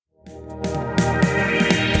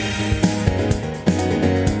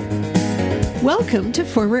Welcome to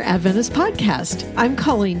Former Adventist Podcast. I'm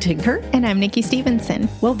Colleen Tinker. And I'm Nikki Stevenson.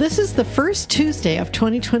 Well, this is the first Tuesday of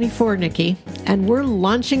 2024, Nikki, and we're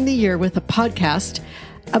launching the year with a podcast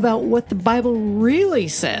about what the Bible really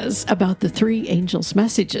says about the three angels'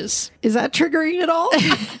 messages. Is that triggering at all?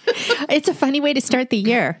 It's a funny way to start the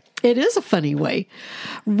year. It is a funny way.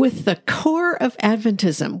 With the core of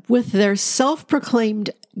Adventism, with their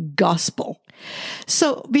self-proclaimed gospel.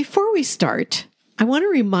 So before we start, I want to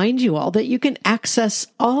remind you all that you can access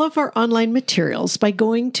all of our online materials by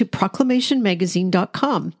going to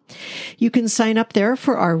proclamationmagazine.com. You can sign up there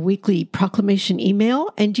for our weekly proclamation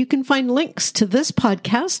email, and you can find links to this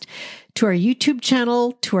podcast, to our YouTube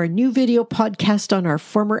channel, to our new video podcast on our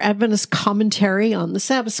former Adventist commentary on the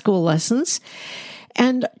Sabbath school lessons,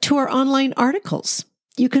 and to our online articles.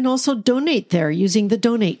 You can also donate there using the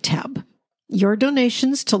Donate tab. Your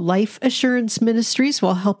donations to Life Assurance Ministries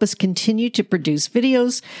will help us continue to produce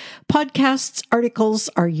videos, podcasts, articles,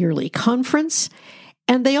 our yearly conference,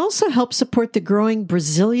 and they also help support the growing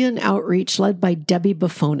Brazilian outreach led by Debbie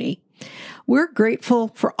Buffoni. We're grateful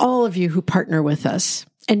for all of you who partner with us.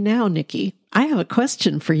 And now, Nikki, I have a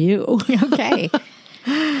question for you. Okay.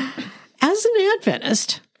 As an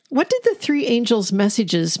Adventist, what did the three angels'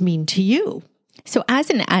 messages mean to you? So as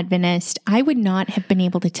an Adventist, I would not have been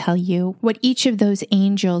able to tell you what each of those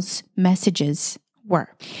angels' messages were.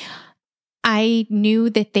 I knew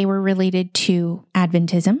that they were related to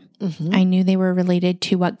Adventism. Mm-hmm. I knew they were related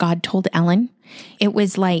to what God told Ellen. It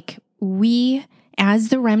was like we, as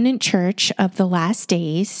the remnant church of the last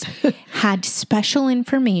days, had special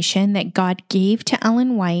information that God gave to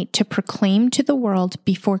Ellen White to proclaim to the world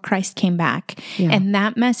before Christ came back. Yeah. And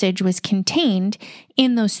that message was contained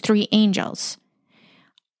in those three angels.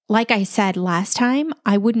 Like I said last time,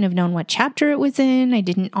 I wouldn't have known what chapter it was in. I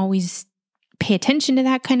didn't always pay attention to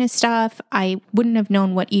that kind of stuff. I wouldn't have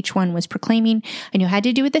known what each one was proclaiming. I knew it had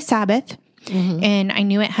to do with the Sabbath, and I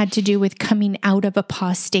knew it had to do with coming out of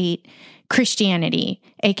apostate Christianity,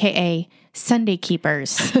 aka Sunday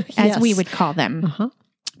keepers, as we would call them.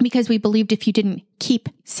 Because we believed if you didn't keep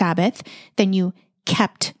Sabbath, then you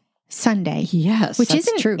kept Sunday. Yes, which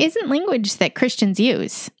isn't language that Christians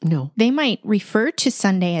use. No. They might refer to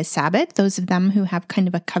Sunday as Sabbath, those of them who have kind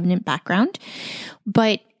of a covenant background,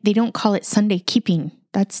 but they don't call it Sunday keeping.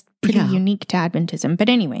 That's pretty unique to Adventism. But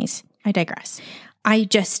anyways, I digress. I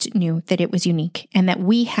just knew that it was unique and that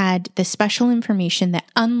we had the special information that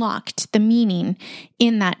unlocked the meaning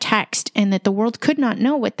in that text, and that the world could not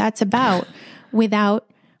know what that's about without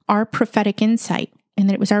our prophetic insight, and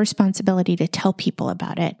that it was our responsibility to tell people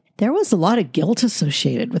about it. There was a lot of guilt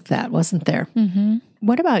associated with that, wasn't there? Mm-hmm.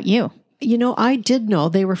 What about you? You know, I did know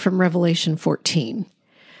they were from Revelation 14.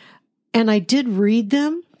 And I did read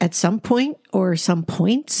them at some point or some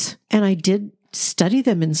points, and I did study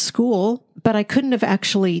them in school, but I couldn't have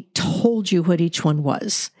actually told you what each one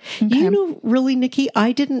was. Okay. You know, really, Nikki,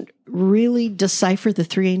 I didn't really decipher the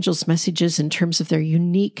three angels' messages in terms of their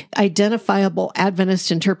unique, identifiable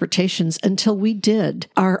Adventist interpretations until we did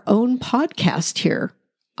our own podcast here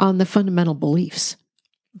on the fundamental beliefs.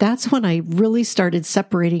 That's when I really started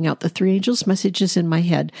separating out the three angels' messages in my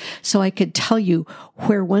head so I could tell you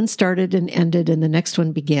where one started and ended and the next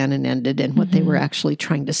one began and ended and what they were actually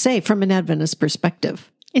trying to say from an Adventist perspective.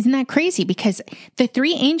 Isn't that crazy? Because the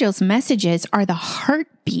three angels' messages are the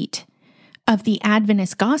heartbeat of the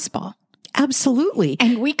Adventist gospel. Absolutely.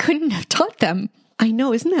 And we couldn't have taught them. I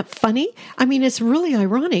know. Isn't that funny? I mean, it's really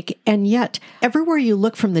ironic. And yet, everywhere you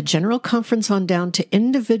look, from the General Conference on down to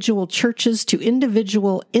individual churches to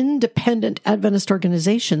individual independent Adventist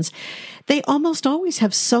organizations, they almost always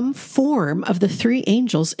have some form of the three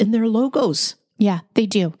angels in their logos. Yeah, they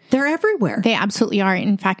do. They're everywhere. They absolutely are.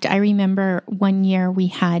 In fact, I remember one year we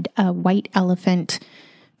had a white elephant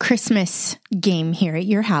Christmas game here at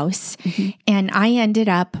your house, and I ended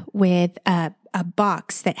up with a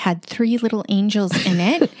box that had three little angels in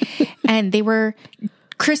it, and they were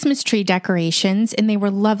Christmas tree decorations, and they were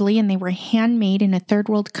lovely, and they were handmade in a third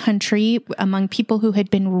world country among people who had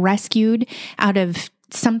been rescued out of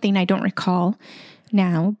something I don't recall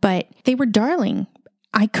now, but they were darling.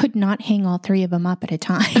 I could not hang all three of them up at a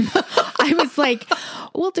time. I was like,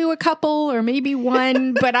 we'll do a couple or maybe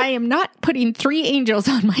one, but I am not putting three angels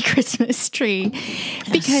on my Christmas tree.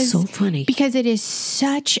 That's so funny. Because it is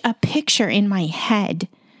such a picture in my head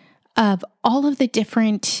of all of the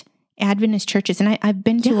different Adventist churches. And I've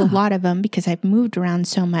been to a lot of them because I've moved around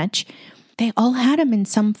so much. They all had them in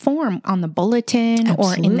some form on the bulletin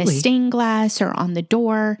or in the stained glass or on the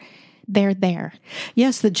door. They're there.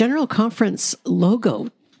 Yes, the General Conference logo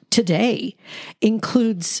today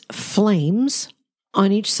includes flames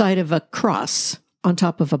on each side of a cross. on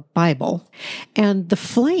top of a Bible, and the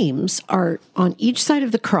flames are on each side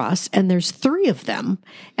of the cross, and there's 3 of them,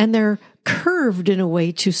 and they're curved in a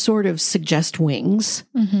way to sort of suggest wings.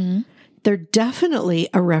 Mm-hmm. They're definitely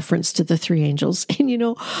a reference to the 3 angels. And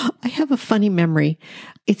I have a funny memory.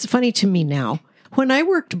 It's funny to me now. When I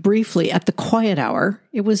worked briefly at the Quiet Hour,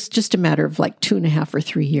 it was just a matter of like 2.5 or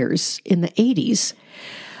 3 years in the 80s.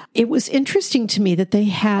 It was interesting to me that they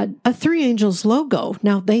had a 3 angels logo.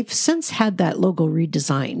 Now, they've since had that logo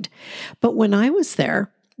redesigned. But when I was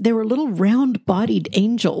there, they were little round-bodied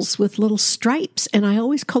angels with little stripes, and I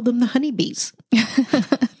always called them the honeybees.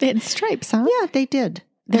 They had stripes, huh? Yeah, they did.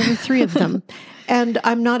 There were 3 of them. And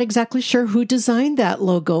I'm not exactly sure who designed that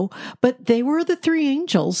logo, but they were the 3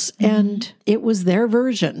 angels, and it was their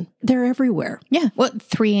version. They're everywhere. Yeah. Well,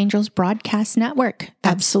 3 Angels Broadcast Network.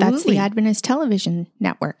 Absolutely. That's the Adventist Television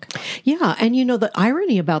Network. Yeah. And the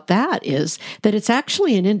irony about that is that it's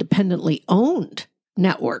actually an independently owned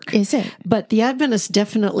network. Is it? But the Adventists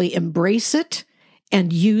definitely embrace it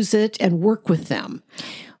and use it and work with them.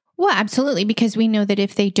 Well, absolutely, because we know that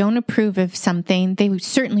if they don't approve of something, they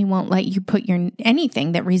certainly won't let you put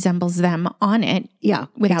anything that resembles them on it. Yeah,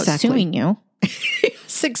 without suing you.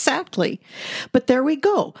 Yes, exactly. But there we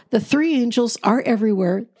go. The 3 angels are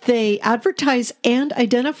everywhere. They advertise and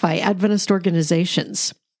identify Adventist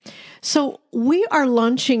organizations. So we are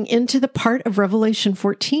launching into the part of Revelation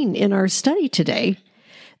 14 in our study today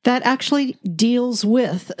that actually deals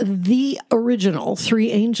with the original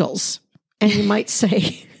 3 angels. And you might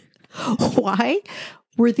say, why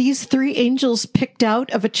were these 3 angels picked out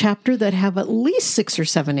of a chapter that have at least 6 or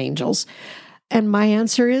 7 angels? And my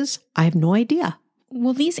answer is, I have no idea.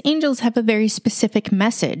 Well, these angels have a very specific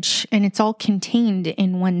message, and it's all contained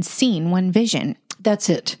in one scene, one vision. That's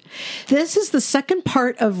it. This is the second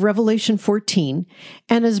part of Revelation 14.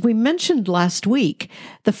 And as we mentioned last week,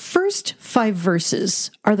 the first 5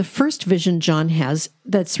 verses are the first vision John has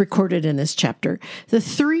that's recorded in this chapter. The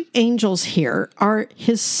 3 angels here are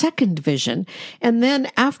his second vision. And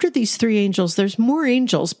then after these 3 angels, there's more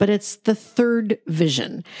angels, but it's the third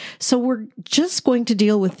vision. So we're just going to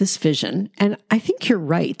deal with this vision. And I think you're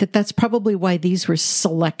right that that's probably why these were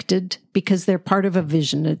selected, because they're part of a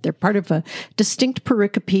vision. They're part of a distinct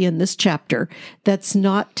pericope in this chapter that's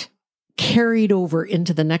not carried over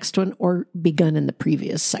into the next one or begun in the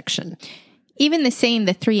previous section. Even the saying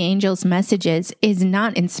the 3 angels' messages is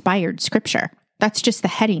not inspired scripture. That's just the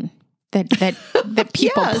heading that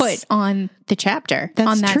people Yes. put on the chapter, That's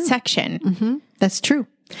on that true. section. Mm-hmm. That's true.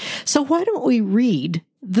 So why don't we read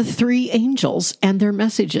the 3 angels and their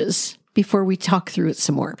messages before we talk through it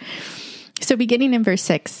some more? So beginning in verse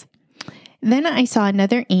 6. Then I saw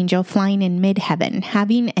another angel flying in mid-heaven,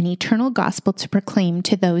 having an eternal gospel to proclaim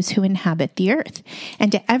to those who inhabit the earth,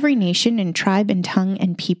 and to every nation and tribe and tongue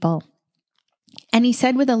and people. And he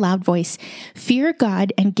said with a loud voice, "Fear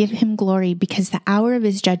God and give him glory, because the hour of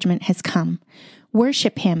his judgment has come.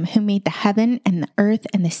 Worship him who made the heaven and the earth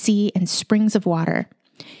and the sea and springs of water."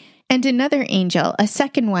 And another angel, a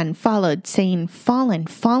second one, followed, saying, "Fallen,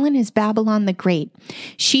 fallen is Babylon the Great,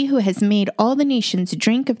 she who has made all the nations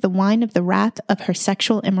drink of the wine of the wrath of her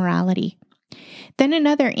sexual immorality." Then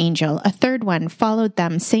another angel, a third one, followed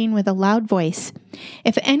them, saying with a loud voice,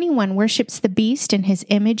 "If anyone worships the beast and his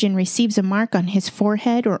image and receives a mark on his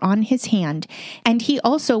forehead or on his hand, and he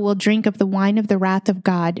also will drink of the wine of the wrath of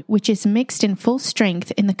God, which is mixed in full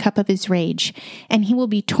strength in the cup of his rage, and he will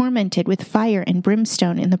be tormented with fire and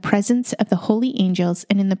brimstone in the presence of the holy angels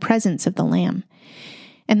and in the presence of the Lamb.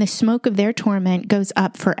 And the smoke of their torment goes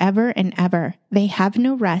up forever and ever. They have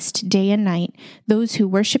no rest day and night, those who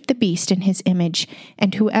worship the beast and his image,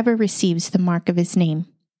 and whoever receives the mark of his name.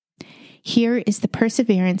 Here is the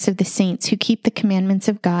perseverance of the saints who keep the commandments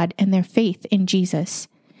of God and their faith in Jesus.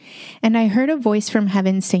 And I heard a voice from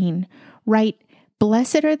heaven saying, 'Write,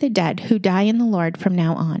 blessed are the dead who die in the Lord from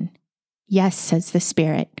now on.' Yes, says the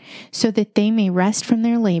Spirit, so that they may rest from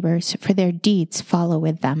their labors, for their deeds follow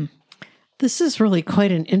with them." This is really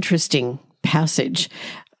quite an interesting passage.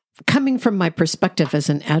 Coming from my perspective as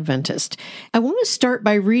an Adventist, I want to start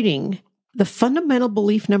by reading the fundamental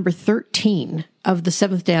belief number 13 of the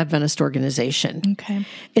Seventh-day Adventist organization. Okay.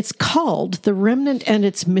 It's called The Remnant and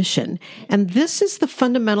Its Mission. And this is the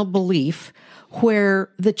fundamental belief where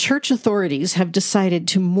the church authorities have decided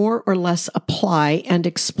to more or less apply and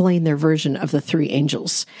explain their version of the 3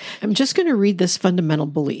 angels. I'm just going to read this fundamental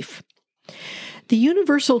belief. The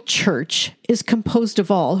universal church is composed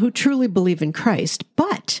of all who truly believe in Christ,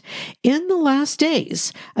 but in the last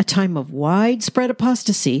days, a time of widespread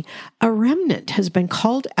apostasy, a remnant has been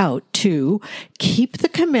called out to keep the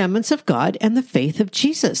commandments of God and the faith of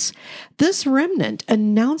Jesus. This remnant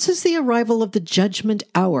announces the arrival of the judgment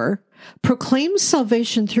hour, proclaims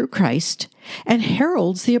salvation through Christ, and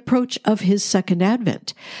heralds the approach of his second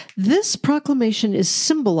advent. This proclamation is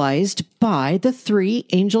symbolized by the three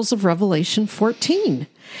angels of Revelation 14.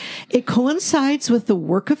 It coincides with the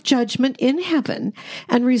work of judgment in heaven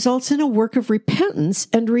and results in a work of repentance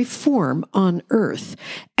and reform on earth.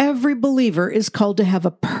 Every believer is called to have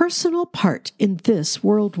a personal part in this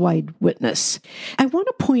worldwide witness. I want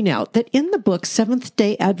to point out that in the book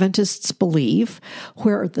Seventh-day Adventists Believe,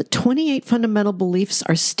 where the 28 fundamental beliefs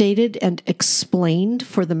are stated and explained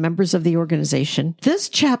for the members of the organization, this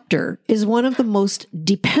chapter is one of the most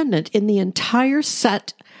dependent in the entire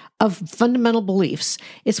set of fundamental beliefs.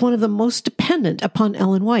 It's one of the most dependent upon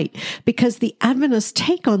Ellen White because the Adventist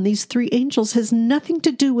take on these three angels has nothing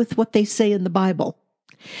to do with what they say in the Bible.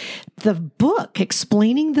 The book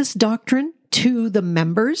explaining this doctrine to the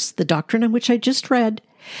members, the doctrine on which I just read,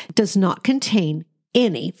 does not contain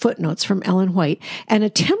any footnotes from Ellen White and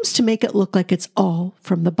attempts to make it look like it's all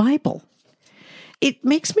from the Bible. It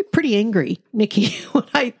makes me pretty angry, Nikki,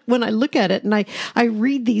 when I look at it and I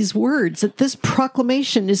read these words that this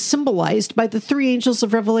proclamation is symbolized by the three angels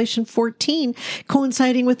of Revelation 14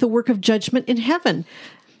 coinciding with the work of judgment in heaven.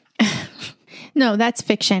 No, that's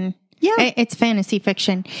fiction. Yeah. It's fantasy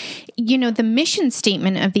fiction. You know, the mission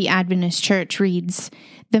statement of the Adventist Church reads,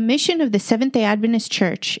 "The mission of the Seventh-day Adventist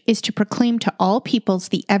Church is to proclaim to all peoples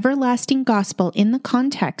the everlasting gospel in the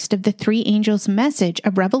context of the three angels' message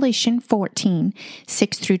of Revelation 14,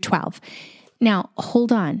 6 through 12. Now,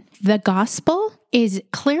 hold on. The gospel is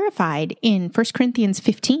clarified in 1 Corinthians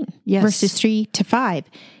 15, verses 3 to 5.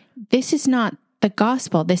 This is not the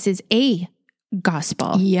gospel. This is a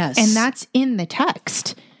gospel. Yes. And that's in the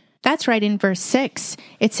text. That's right in verse 6.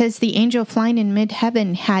 It says the angel flying in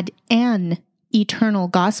mid-heaven had an eternal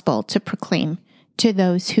gospel to proclaim to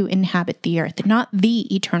those who inhabit the earth, not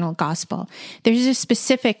the eternal gospel. There's a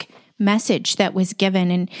specific message that was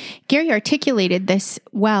given, and Gary articulated this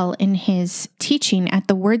well in his teaching at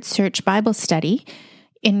the Word Search Bible Study,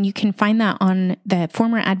 and you can find that on the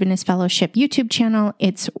Former Adventist Fellowship YouTube channel.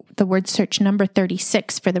 It's the Word Search number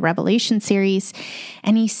 36 for the Revelation series,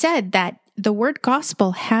 and he said that the word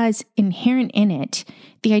gospel has inherent in it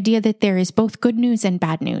the idea that there is both good news and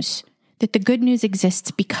bad news, that the good news exists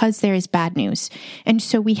because there is bad news. And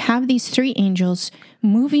so we have these three angels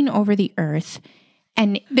moving over the earth,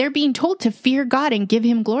 and they're being told to fear God and give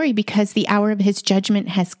him glory because the hour of his judgment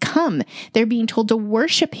has come. They're being told to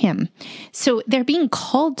worship him. So they're being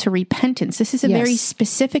called to repentance. This is a very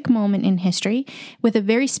specific moment in history with a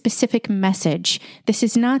very specific message. This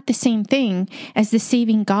is not the same thing as the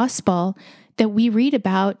saving gospel that we read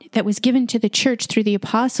about that was given to the church through the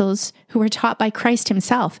apostles who were taught by Christ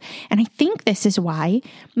himself. And I think this is why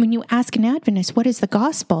when you ask an Adventist, what is the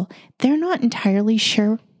gospel? They're not entirely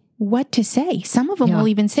sure what to say. Some of them will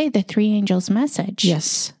even say the three angels' message.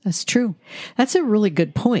 Yes, that's true. That's a really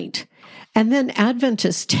good point. And then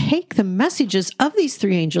Adventists take the messages of these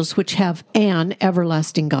three angels, which have an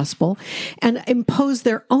everlasting gospel, and impose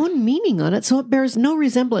their own meaning on it so it bears no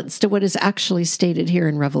resemblance to what is actually stated here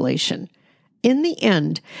in Revelation. In the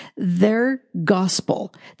end, their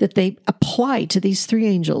gospel that they apply to these three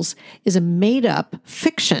angels is a made-up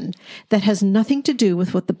fiction that has nothing to do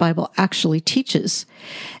with what the Bible actually teaches.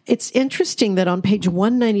 It's interesting that on page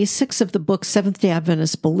 196 of the book Seventh-day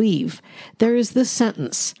Adventists Believe, there is this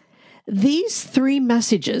sentence: "These three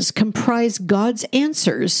messages comprise God's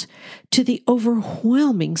answers to the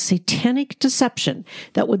overwhelming satanic deception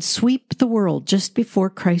that would sweep the world just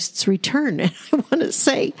before Christ's return." And I want to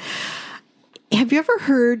say, have you ever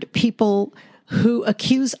heard people who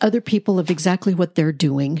accuse other people of exactly what they're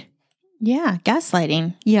doing? Yeah,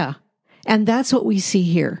 gaslighting. Yeah. And that's what we see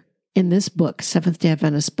here in this book, Seventh-day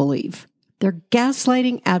Adventists Believe. They're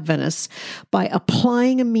gaslighting Adventists by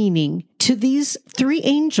applying a meaning to these three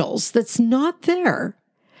angels that's not there,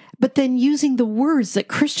 but then using the words that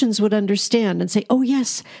Christians would understand and say, oh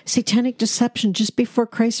yes, satanic deception just before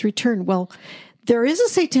Christ's return. Well, there is a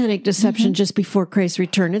satanic deception just before Christ's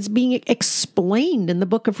return. It's being explained in the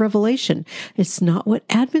book of Revelation. It's not what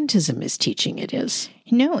Adventism is teaching it is.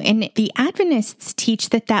 No, and the Adventists teach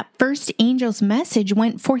that first angel's message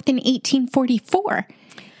went forth in 1844.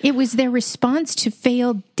 It was their response to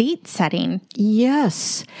failed date setting.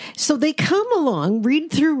 Yes. So they come along,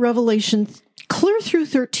 read through Revelation, clear through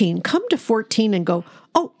 13, come to 14 and go,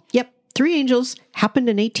 oh, yep, three angels happened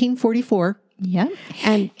in 1844. Yep.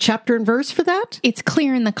 And chapter and verse for that? It's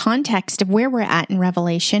clear in the context of where we're at in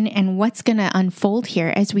Revelation and what's going to unfold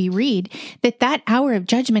here as we read that hour of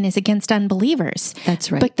judgment is against unbelievers.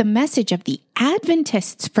 That's right. But the message of the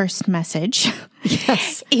Adventists' first message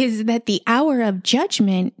Yes. is that the hour of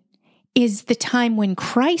judgment is the time when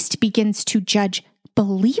Christ begins to judge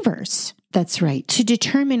believers That's right. to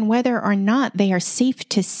determine whether or not they are safe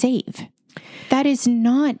to save. That is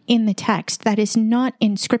not in the text. That is not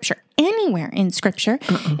in Scripture, anywhere in Scripture.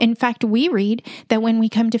 In fact, we read that when we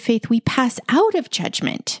come to faith, we pass out of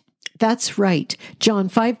judgment. That's right. John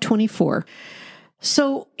 5:24.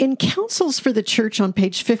 So in Counsels for the Church on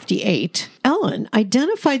page 58, Ellen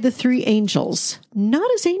identified the three angels not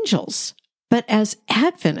as angels, but as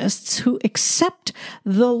Adventists who accept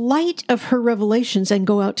the light of her revelations and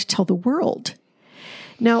go out to tell the world.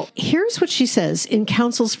 Now, here's what she says in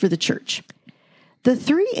Counsels for the Church. The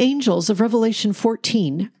three angels of Revelation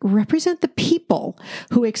 14 represent the people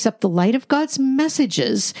who accept the light of God's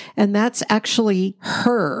messages, and that's actually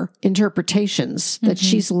her interpretations that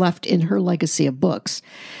she's left in her legacy of books,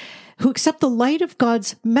 who accept the light of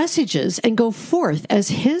God's messages and go forth as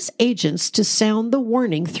his agents to sound the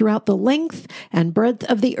warning throughout the length and breadth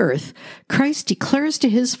of the earth. Christ declares to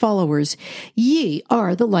his followers, "Ye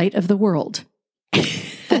are the light of the world."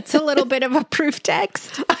 That's a little bit of a proof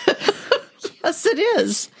text. Yes, it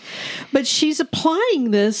is. But she's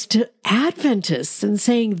applying this to Adventists and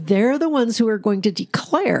saying they're the ones who are going to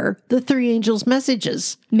declare the three angels'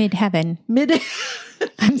 messages. Mid-heaven.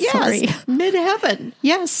 I'm sorry. Mid-heaven.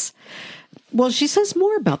 Yes. Well, she says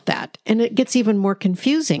more about that, and it gets even more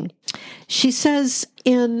confusing. She says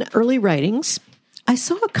in early writings, I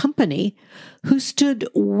saw a company who stood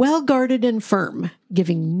well guarded and firm,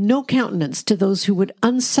 giving no countenance to those who would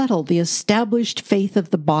unsettle the established faith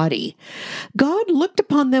of the body. God looked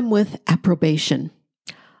upon them with approbation.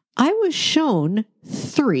 I was shown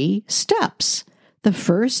 3 steps, the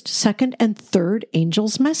first, second, and third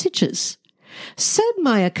angels' messages. Said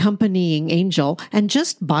my accompanying angel, and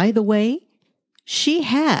just by the way, she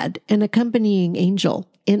had an accompanying angel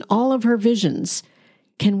in all of her visions.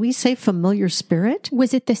 Can we say familiar spirit?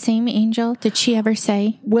 Was it the same angel? Did she ever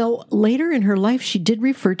say? Well, later in her life, she did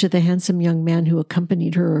refer to the handsome young man who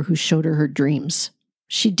accompanied her or who showed her dreams.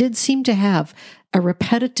 She did seem to have a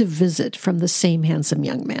repetitive visit from the same handsome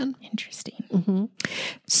young man. Interesting.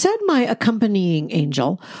 Said my accompanying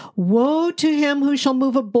angel, woe to him who shall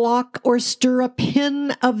move a block or stir a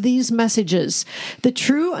pin of these messages. The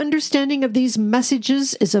true understanding of these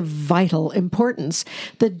messages is of vital importance.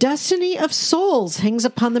 The destiny of souls hangs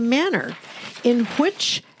upon the manner in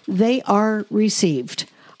which they are received.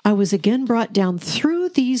 I was again brought down through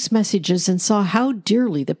these messages and saw how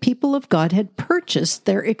dearly the people of God had purchased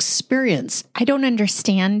their experience. I don't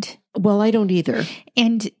understand. Well, I don't either.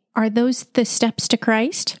 And are those the steps to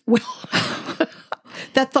Christ? Well,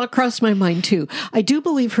 that thought crossed my mind too. I do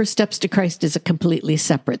believe her steps to Christ is a completely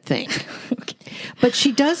separate thing. But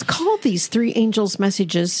she does call these 3 angels'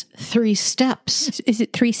 messages 3 steps. Is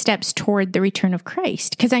it 3 steps toward the return of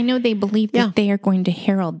Christ? Because I know they believe that they are going to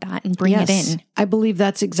herald that and bring it in. I believe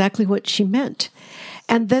that's exactly what she meant.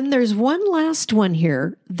 And then there's one last one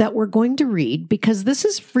here that we're going to read because this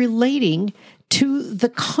is relating to the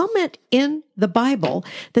comment in the Bible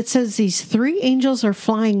that says these 3 angels are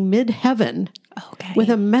flying mid-heaven with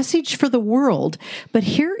a message for the world. But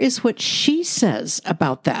here is what she says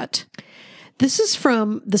about that. This is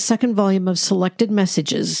from the 2nd volume of Selected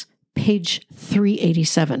Messages, page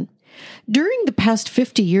 387. During the past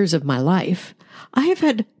 50 years of my life, I have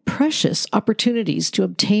had precious opportunities to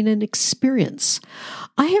obtain an experience.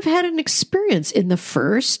 I have had an experience in the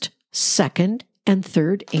 1st, 2nd, and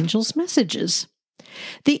 3rd angels' messages.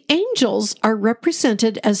 The angels are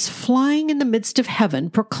represented as flying in the midst of heaven,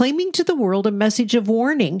 proclaiming to the world a message of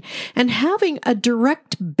warning and having a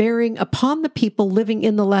direct bearing upon the people living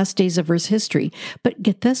in the last days of Earth's history. But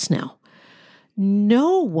get this now.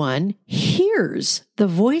 No one hears the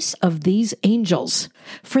voice of these angels,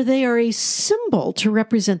 for they are a symbol to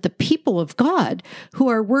represent the people of God who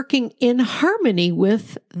are working in harmony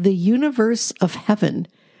with the universe of heaven.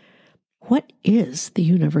 What is the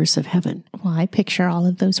universe of heaven? Well, I picture all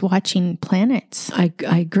of those watching planets. I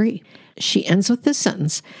agree. She ends with this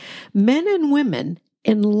sentence. Men and women,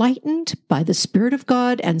 enlightened by the Spirit of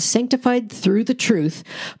God and sanctified through the truth,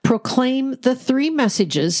 proclaim the 3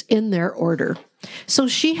 messages in their order. So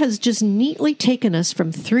she has just neatly taken us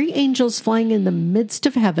from 3 angels flying in the midst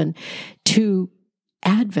of heaven to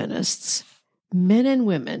Adventists, men and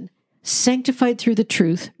women, sanctified through the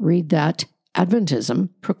truth, read that, Adventism,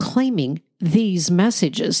 proclaiming these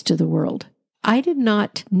messages to the world. I did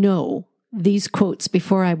not know these quotes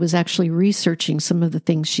before I was actually researching some of the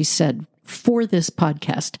things she said for this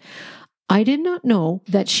podcast. I did not know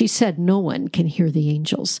that she said no one can hear the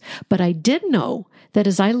angels, but I did know that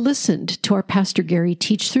as I listened to our Pastor Gary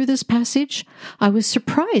teach through this passage, I was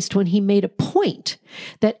surprised when he made a point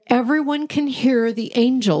that everyone can hear the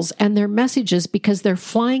angels and their messages because they're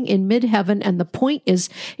flying in mid-heaven, and the point is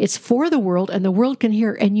it's for the world and the world can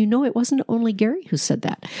hear. And you know, it wasn't only Gary who said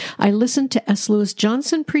that. I listened to S. Lewis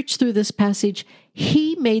Johnson preach through this passage.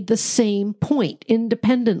 He made the same point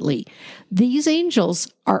independently. These angels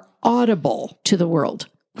are audible to the world.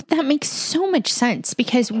 That makes so much sense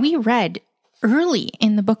because we read early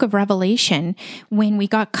in the book of Revelation, when we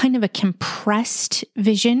got kind of a compressed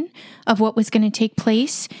vision of what was going to take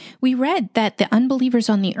place, we read that the unbelievers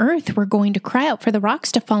on the earth were going to cry out for the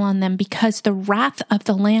rocks to fall on them because the wrath of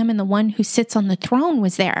the Lamb and the one who sits on the throne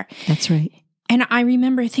was there. That's right. And I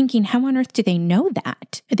remember thinking, how on earth do they know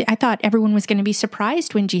that? I thought everyone was going to be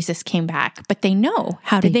surprised when Jesus came back, but they know.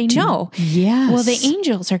 How do they know? Yes. Well, the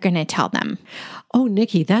angels are going to tell them. Oh,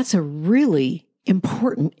 Nikki, that's a really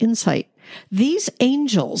important insight. These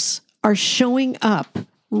angels are showing up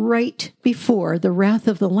right before the wrath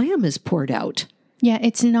of the Lamb is poured out. Yeah,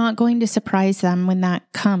 it's not going to surprise them when that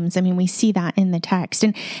comes. I mean, we see that in the text.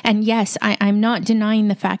 And yes, I'm not denying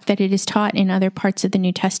the fact that it is taught in other parts of the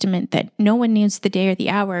New Testament that no one knows the day or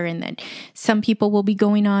the hour, and that some people will be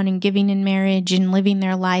going on and giving in marriage and living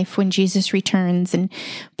their life when Jesus returns.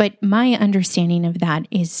 But my understanding of that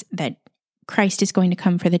is that Christ is going to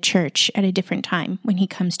come for the church at a different time when he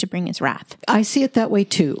comes to bring his wrath. I see it that way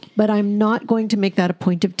too, but I'm not going to make that a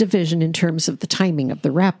point of division in terms of the timing of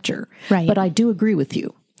the rapture. Right. But I do agree with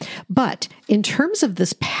you. But in terms of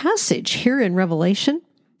this passage here in Revelation,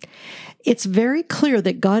 it's very clear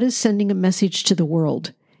that God is sending a message to the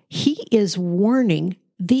world. He is warning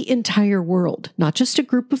the entire world, not just a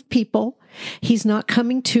group of people. He's not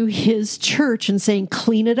coming to his church and saying,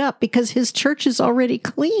 clean it up, because his church is already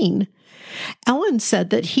clean. Ellen said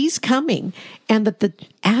that he's coming and that the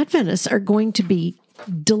Adventists are going to be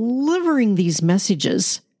delivering these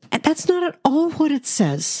messages. And that's not at all what it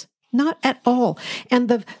says. Not at all. And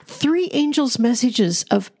the three angels' messages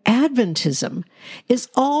of Adventism is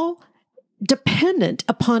all dependent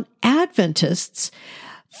upon Adventists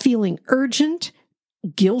feeling urgent,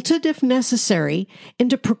 guilted if necessary,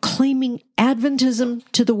 into proclaiming Adventism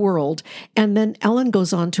to the world. And then Ellen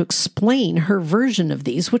goes on to explain her version of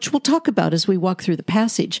these, which we'll talk about as we walk through the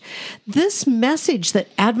passage. This message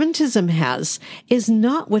that Adventism has is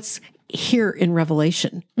not what's here in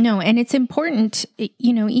Revelation. No, and it's important,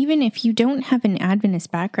 even if you don't have an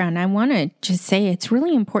Adventist background, I want to just say it's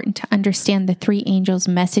really important to understand the three angels'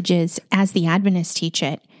 messages as the Adventists teach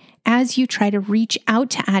it. As you try to reach out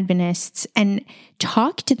to Adventists and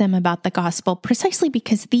talk to them about the gospel, precisely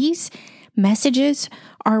because these messages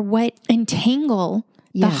are what entangle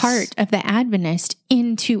the heart of the Adventist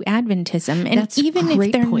into Adventism. And that's even a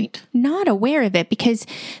if they're point. Not aware of it, because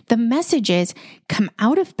the messages come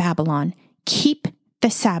out of Babylon, keep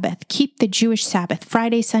the Sabbath, keep the Jewish Sabbath,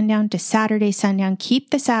 Friday sundown to Saturday sundown,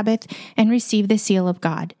 keep the Sabbath and receive the seal of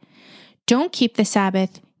God. Don't keep the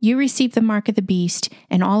Sabbath, you receive the mark of the beast,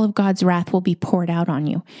 and all of God's wrath will be poured out on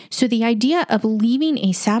you. So the idea of leaving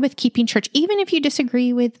a Sabbath-keeping church, even if you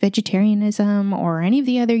disagree with vegetarianism or any of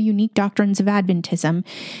the other unique doctrines of Adventism,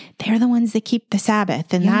 they're the ones that keep the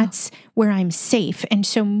Sabbath, and that's where I'm safe. And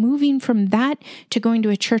so moving from that to going to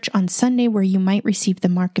a church on Sunday where you might receive the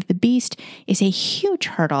mark of the beast is a huge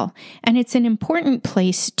hurdle. And it's an important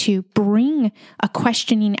place to bring a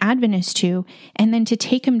questioning Adventist to, and then to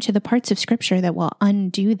take them to the parts of Scripture that will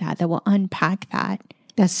undo that will unpack that.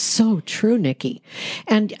 That's so true, Nikki.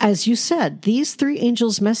 And as you said, these three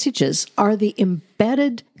angels' messages are the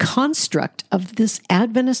embedded construct of this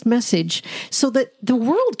Adventist message, so that the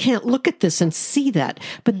world can't look at this and see that.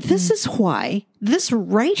 But this is why, this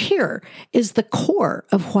right here is the core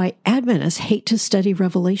of why Adventists hate to study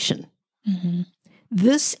Revelation. Mm-hmm.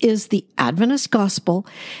 This is the Adventist gospel.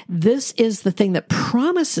 This is the thing that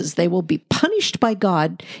promises they will be punished by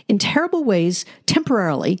God in terrible ways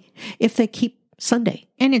temporarily if they keep Sunday.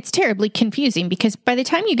 And it's terribly confusing, because by the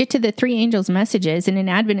time you get to the three angels' messages in an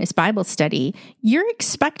Adventist Bible study, you're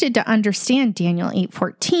expected to understand Daniel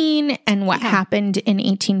 8:14 and what happened in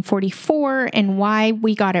 1844 and why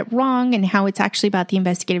we got it wrong and how it's actually about the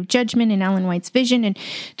investigative judgment and Ellen White's vision. And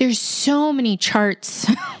there's so many charts.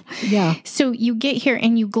 Yeah. So you get here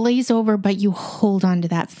and you glaze over, but you hold on to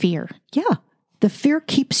that fear. Yeah. The fear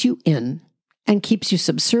keeps you in and keeps you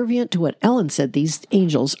subservient to what Ellen said these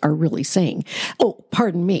angels are really saying. Oh,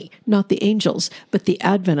 pardon me, not the angels, but the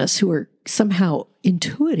Adventists who are somehow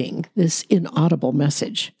intuiting this inaudible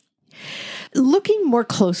message. Looking more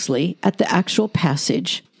closely at the actual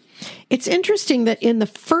passage, it's interesting that in the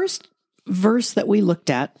first verse that we looked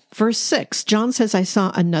at, verse 6, John says, I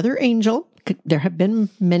saw another angel, there have been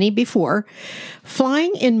many before,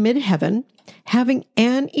 flying in mid-heaven, having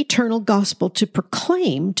an eternal gospel to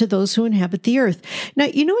proclaim to those who inhabit the earth. Now,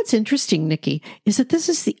 you know what's interesting, Nikki, is that this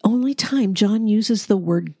is the only time John uses the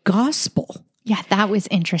word gospel. Yeah, that was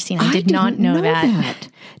interesting. I did not know that.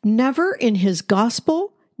 Never in his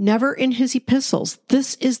gospel, never in his epistles.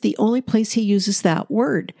 This is the only place he uses that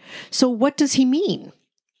word. So what does he mean?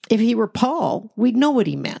 If he were Paul, we'd know what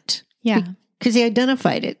he meant. Yeah. Because he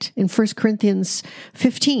identified it in 1 Corinthians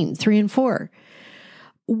 15, 3 and 4.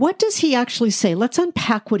 What does he actually say? Let's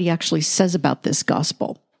unpack what he actually says about this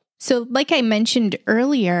gospel. So like I mentioned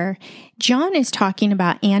earlier, John is talking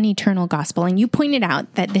about an eternal gospel, and you pointed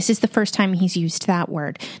out that this is the first time he's used that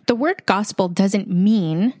word. The word gospel doesn't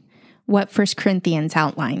mean what 1 Corinthians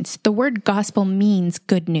outlines. The word gospel means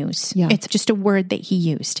good news. Yeah. It's just a word that he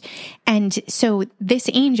used. And so this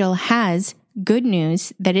angel has good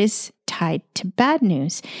news that is tied to bad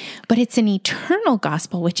news, but it's an eternal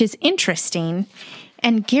gospel, which is interesting.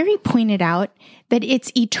 And Gary pointed out that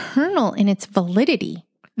it's eternal in its validity.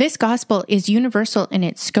 This gospel is universal in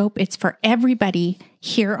its scope. It's for everybody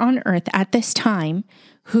here on earth at this time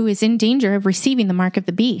who is in danger of receiving the mark of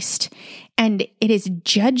the beast. And it is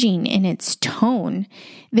judging in its tone.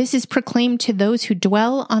 This is proclaimed to those who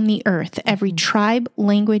dwell on the earth, every tribe,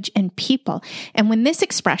 language, and people. And when this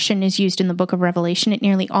expression is used in the book of Revelation, it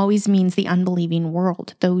nearly always means the unbelieving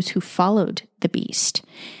world, those who followed the beast.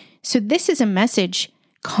 So this is a message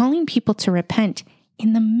calling people to repent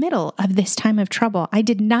in the middle of this time of trouble. I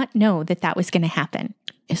did not know that that was going to happen.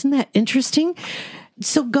 Isn't that interesting?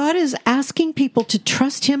 So God is asking people to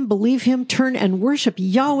trust him, believe him, turn and worship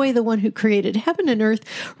Yahweh, the one who created heaven and earth,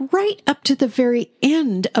 right up to the very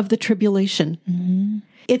end of the tribulation. Mm-hmm.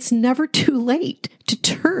 It's never too late to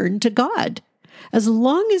turn to God, as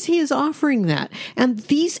long as he is offering that. And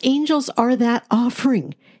these angels are that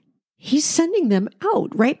offering. He's sending them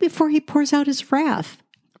out right before he pours out his wrath.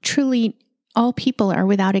 Truly, all people are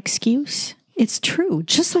without excuse. It's true,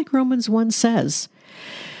 just like Romans 1 says.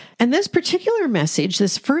 And this particular message,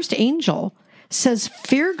 this first angel, says,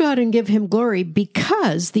 fear God and give him glory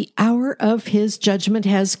because the hour of his judgment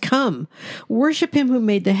has come. Worship him who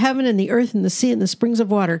made the heaven and the earth and the sea and the springs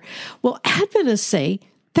of water. Well, Adventists say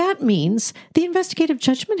that means the investigative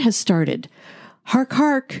judgment has started. Hark,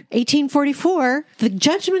 hark, 1844, the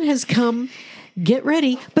judgment has come. Get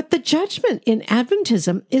ready. But the judgment in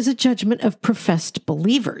Adventism is a judgment of professed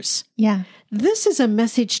believers. Yeah. This is a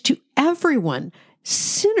message to everyone,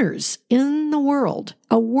 sinners in the world,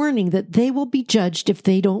 a warning that they will be judged if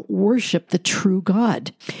they don't worship the true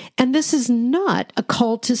God. And this is not a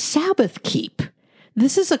call to Sabbath keep.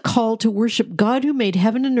 This is a call to worship God who made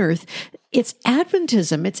heaven and earth. It's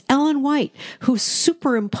Adventism. It's Ellen White who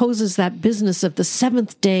superimposes that business of the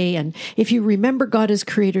seventh day. And if you remember God as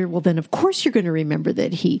creator, well, then of course you're going to remember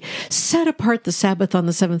that he set apart the Sabbath on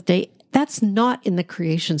the seventh day. That's not in the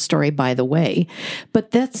creation story, by the way,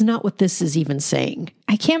 but that's not what this is even saying.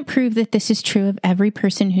 I can't prove that this is true of every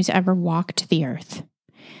person who's ever walked the earth.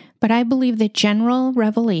 But I believe that general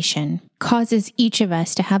revelation causes each of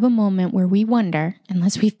us to have a moment where we wonder,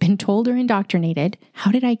 unless we've been told or indoctrinated,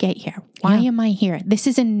 how did I get here? Why am I here? This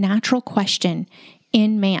is a natural question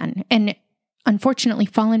in man. And unfortunately,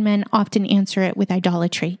 fallen men often answer it with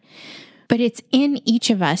idolatry. But it's in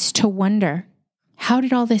each of us to wonder, how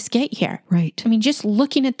did all this get here? Right. I mean, just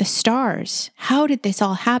looking at the stars, how did this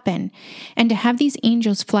all happen? And to have these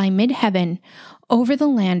angels fly mid-heaven over the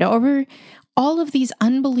land, over all of these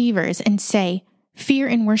unbelievers and say, fear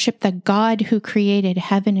and worship the God who created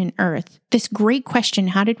heaven and earth. This great question,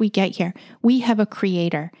 how did we get here? We have a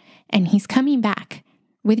creator and he's coming back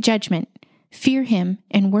with judgment. Fear him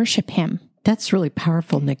and worship him. That's really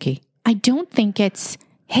powerful, Nikki. I don't think it's,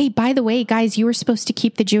 hey, by the way, guys, you were supposed to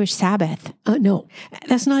keep the Jewish Sabbath. No,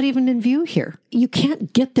 that's not even in view here. You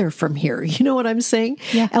can't get there from here. You know what I'm saying?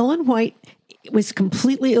 Yeah. Ellen White was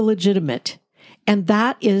completely illegitimate. And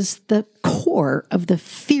that is the core of the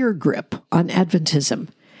fear grip on Adventism.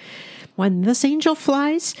 When this angel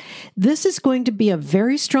flies, this is going to be a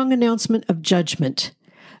very strong announcement of judgment.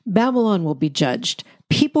 Babylon will be judged.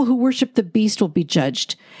 People who worship the beast will be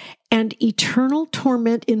judged. And eternal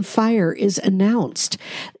torment in fire is announced.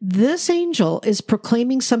 This angel is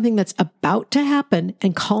proclaiming something that's about to happen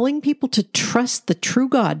and calling people to trust the true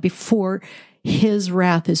God before his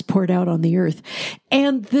wrath is poured out on the earth.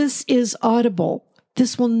 And this is audible.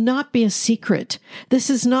 This will not be a secret.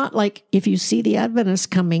 This is not like if you see the Adventists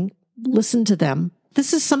coming, listen to them.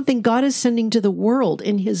 This is something God is sending to the world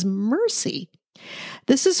in his mercy.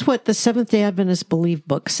 This is what the Seventh-day Adventist Believe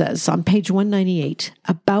book says on page 198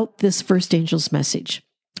 about this first angel's message.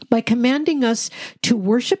 By commanding us to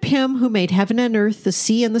worship him who made heaven and earth, the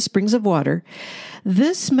sea and the springs of water,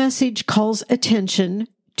 this message calls attention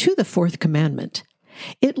to the fourth commandment.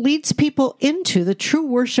 It leads people into the true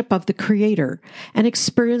worship of the Creator, an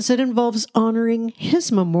experience that involves honoring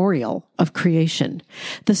his memorial of creation,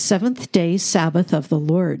 the seventh-day Sabbath of the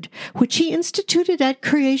Lord, which he instituted at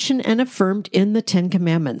creation and affirmed in the Ten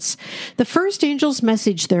Commandments. The first angel's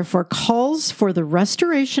message, therefore, calls for the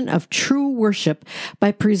restoration of true worship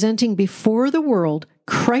by presenting before the world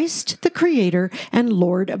Christ, the Creator and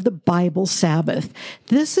Lord of the Bible Sabbath.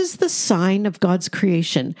 This is the sign of God's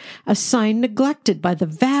creation, a sign neglected by the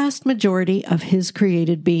vast majority of his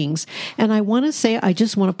created beings. And I want to say, I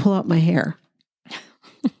just want to pull out my hair.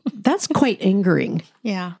 That's quite angering.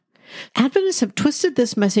 Yeah. Adventists have twisted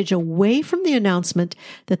this message away from the announcement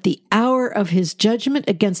that the hour of his judgment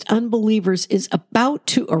against unbelievers is about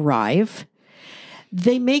to arrive.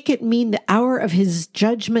 They make it mean the hour of his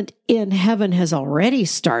judgment in heaven has already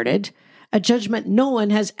started, a judgment no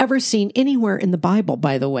one has ever seen anywhere in the Bible,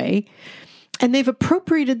 by the way. And they've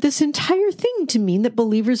appropriated this entire thing to mean that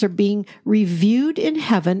believers are being reviewed in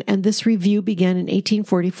heaven, and this review began in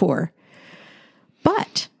 1844.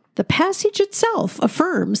 But the passage itself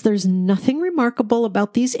affirms there's nothing remarkable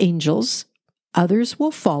about these angels. Others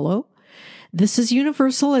will follow. This is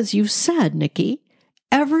universal, as you've said, Nikki.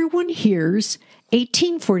 Everyone hears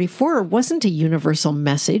 1844 wasn't a universal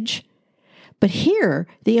message, but here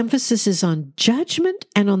the emphasis is on judgment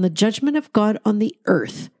and on the judgment of God on the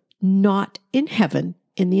earth, not in heaven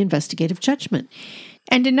in the investigative judgment.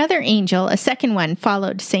 And another angel, a second one,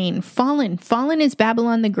 followed, saying, "Fallen, fallen is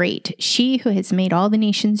Babylon the Great, she who has made all the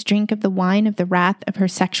nations drink of the wine of the wrath of her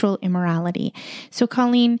sexual immorality." So,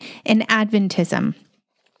 Colleen, in Adventism,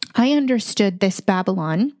 I understood this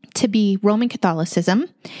Babylon to be Roman Catholicism,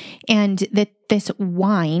 and that this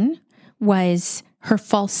wine was her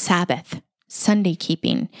false Sabbath, Sunday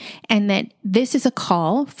keeping, and that this is a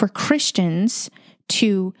call for Christians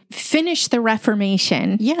to finish the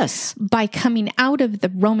Reformation, yes, by coming out of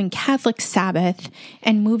the Roman Catholic Sabbath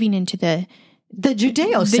and moving into the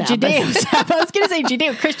Judeo-Sabbath. The Judeo-Sabbath. I was going to say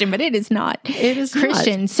Judeo-Christian, but it is not. It is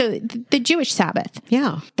Christian. Not. So the Jewish Sabbath.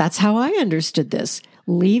 Yeah, that's how I understood this.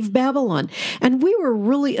 Leave Babylon. And we were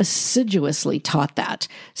really assiduously taught that.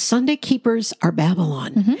 Sunday keepers are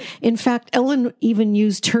Babylon. Mm-hmm. In fact, Ellen even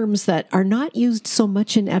used terms that are not used so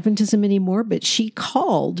much in Adventism anymore, but she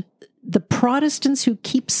called the Protestants who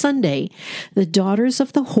keep Sunday the daughters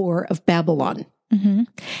of the whore of Babylon. Mm-hmm.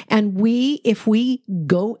 And if we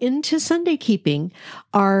go into Sunday keeping,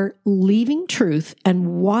 are leaving truth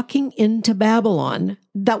and walking into Babylon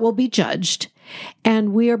that will be judged.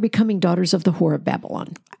 And we are becoming daughters of the whore of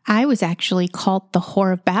Babylon. I was actually called the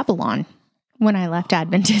whore of Babylon when I left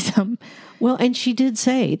Adventism. Well, and she did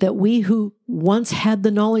say that we who once had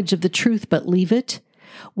the knowledge of the truth but leave it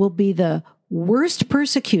will be the worst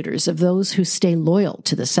persecutors of those who stay loyal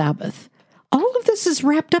to the Sabbath. All of this is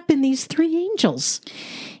wrapped up in these three angels.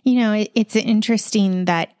 You know, it's interesting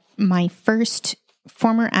that my first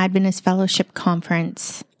former Adventist Fellowship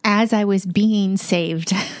conference, as I was being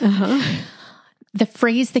saved, the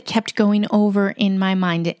phrase that kept going over in my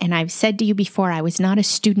mind, and I've said to you before, I was not a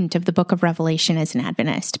student of the book of Revelation as an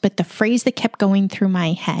Adventist, but the phrase that kept going through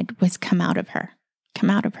my head was, "Come out of her,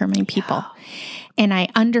 my people." Yeah. And I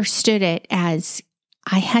understood it as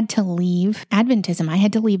I had to leave Adventism. I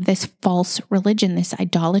had to leave this false religion, this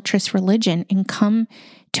idolatrous religion, and come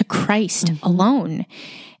to Christ alone.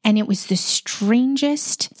 And it was the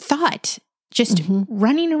strangest thought just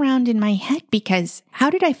running around in my head, because how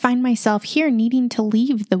did I find myself here needing to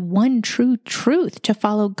leave the one true truth to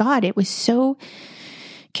follow God? It was so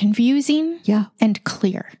confusing and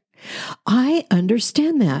clear. I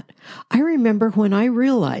understand that. I remember when I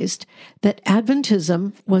realized that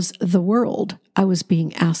Adventism was the world I was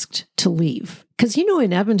being asked to leave. Because, you know,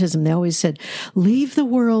 in Adventism, they always said, leave the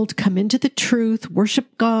world, come into the truth,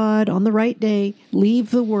 worship God on the right day,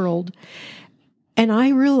 leave the world. And I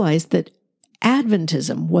realized that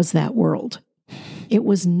Adventism was that world. It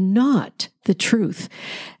was not the truth.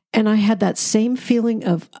 And I had that same feeling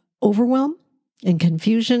of overwhelm and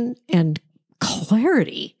confusion and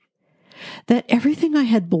clarity that everything I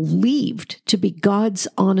had believed to be God's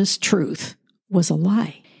honest truth was a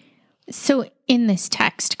lie. So in this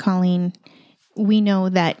text, Colleen, we know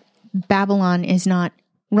that Babylon is not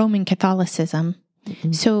Roman Catholicism.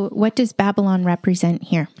 Mm-hmm. So what does Babylon represent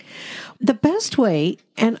here? The best way,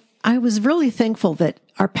 and I was really thankful that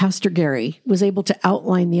our Pastor Gary was able to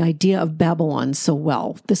outline the idea of Babylon so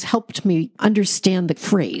well. This helped me understand the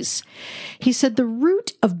phrase. He said the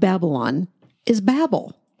root of Babylon is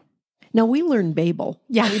Babel. Now, we learned Babel.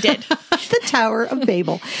 Yeah, we did. The Tower of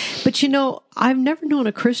Babel. But I've never known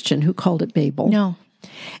a Christian who called it Babel. No.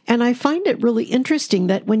 And I find it really interesting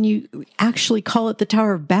that when you actually call it the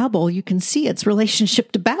Tower of Babel, you can see its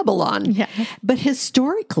relationship to Babylon. Yeah. But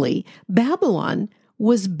historically, Babylon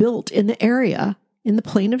was built in the area in the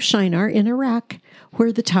plain of Shinar in Iraq,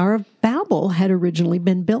 where the Tower of Babel had originally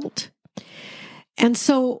been built. And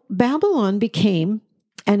so Babylon became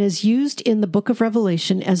and is used in the book of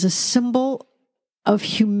Revelation as a symbol of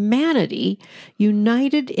humanity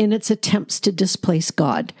united in its attempts to displace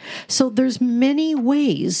God. So there's many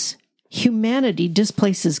ways humanity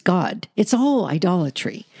displaces God. It's all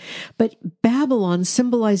idolatry. But Babylon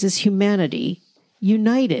symbolizes humanity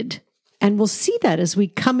united. And we'll see that as we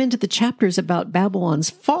come into the chapters about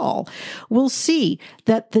Babylon's fall. We'll see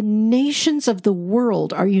that the nations of the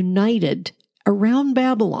world are united around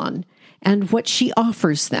Babylon and what she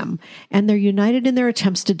offers them. And they're united in their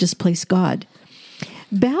attempts to displace God.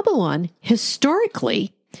 Babylon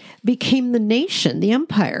historically became the nation, the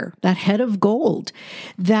empire, that head of gold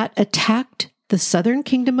that attacked the southern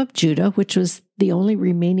kingdom of Judah, which was the only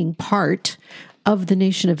remaining part of the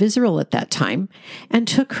nation of Israel at that time, and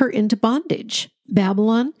took her into bondage.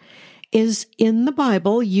 Babylon is in the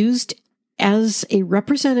Bible used as a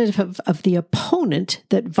representative of the opponent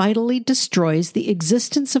that vitally destroys the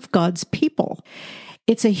existence of God's people.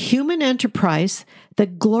 It's a human enterprise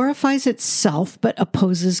that glorifies itself but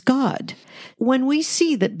opposes God. When we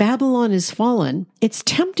see that Babylon is fallen, it's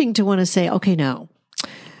tempting to want to say, okay, now,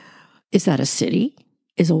 is that a city?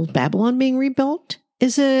 Is old Babylon being rebuilt?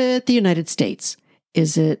 Is it the United States?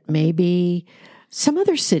 Is it maybe some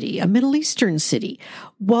other city, a Middle Eastern city?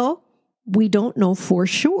 Well, we don't know for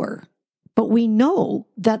sure. But we know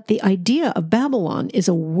that the idea of Babylon is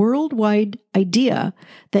a worldwide idea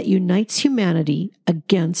that unites humanity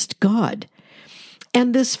against God.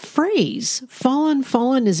 And this phrase, fallen,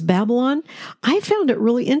 fallen is Babylon, I found it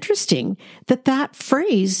really interesting that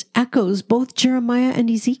phrase echoes both Jeremiah and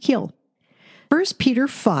Ezekiel. 1 Peter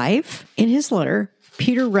 5, in his letter,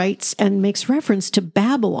 Peter writes and makes reference to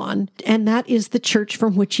Babylon, and that is the church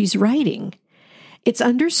from which he's writing. It's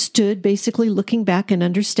understood, basically looking back and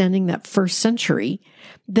understanding that first century,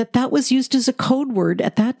 that was used as a code word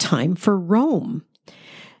at that time for Rome.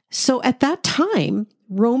 So at that time,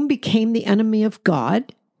 Rome became the enemy of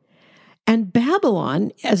God, and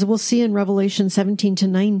Babylon, as we'll see in Revelation 17 to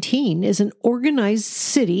 19, is an organized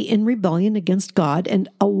city in rebellion against God and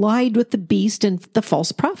allied with the beast and the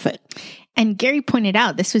false prophet. And Gary pointed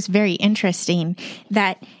out, this was very interesting,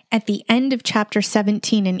 that at the end of chapter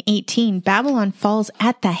 17 and 18, Babylon falls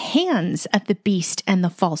at the hands of the beast and the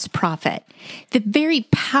false prophet. The very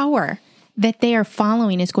power that they are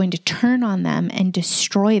following is going to turn on them and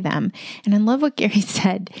destroy them. And I love what Gary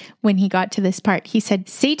said when he got to this part. He said,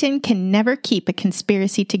 Satan can never keep a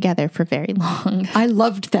conspiracy together for very long. I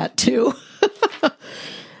loved that too.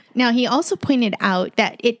 Now, he also pointed out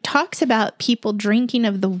that it talks about people drinking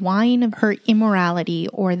of the wine of her immorality,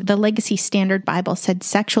 or the Legacy Standard Bible said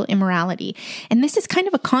sexual immorality. And this is kind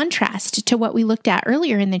of a contrast to what we looked at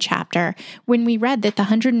earlier in the chapter when we read that the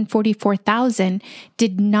 144,000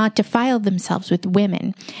 did not defile themselves with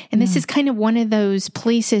women. And this is kind of one of those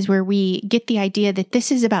places where we get the idea that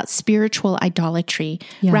this is about spiritual idolatry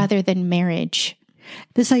rather than marriage.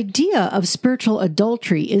 This idea of spiritual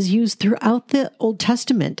adultery is used throughout the Old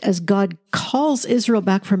Testament as God calls Israel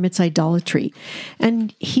back from its idolatry.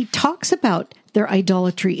 And he talks about their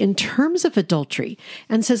idolatry in terms of adultery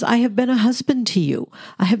and says, I have been a husband to you.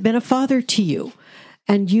 I have been a father to you,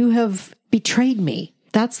 and you have betrayed me.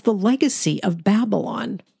 That's the legacy of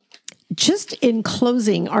Babylon. Just in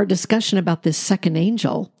closing our discussion about this second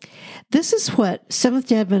angel, this is what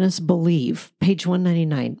Seventh-day Adventists believe, page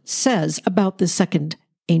 199, says about the second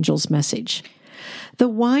angel's message. The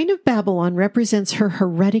wine of Babylon represents her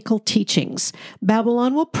heretical teachings.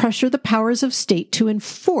 Babylon will pressure the powers of state to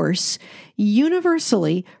enforce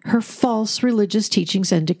universally her false religious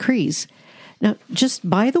teachings and decrees. Now, just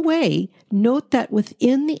by the way, note that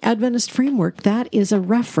within the Adventist framework, that is a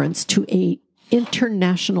reference to a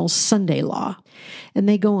international Sunday law. And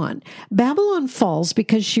they go on. Babylon falls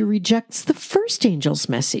because she rejects the first angel's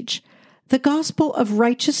message, the gospel of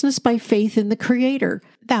righteousness by faith in the Creator.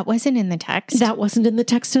 That wasn't in the text. That wasn't in the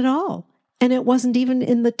text at all. And it wasn't even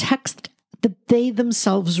in the text that they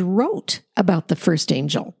themselves wrote about the first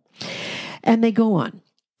angel. And they go on.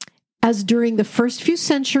 As during the first few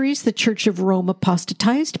centuries, the Church of Rome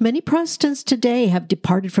apostatized, many Protestants today have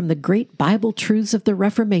departed from the great Bible truths of the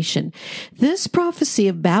Reformation. This prophecy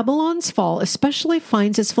of Babylon's fall especially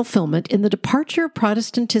finds its fulfillment in the departure of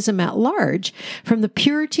Protestantism at large from the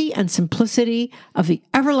purity and simplicity of the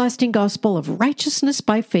everlasting gospel of righteousness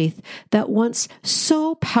by faith that once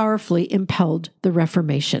so powerfully impelled the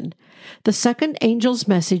Reformation. The second angel's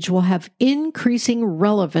message will have increasing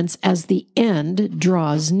relevance as the end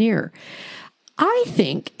draws near. I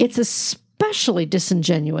think it's especially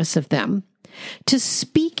disingenuous of them to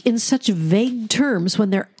speak in such vague terms when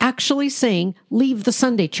they're actually saying, leave the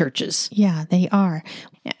Sunday churches. Yeah, they are.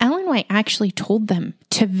 Ellen White actually told them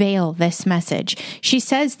to veil this message. She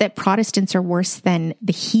says that Protestants are worse than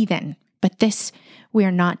the heathen, but this we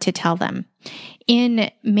are not to tell them. In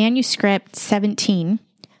manuscript 17,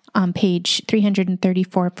 on page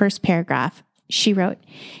 334, first paragraph, she wrote,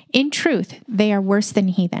 "In truth, they are worse than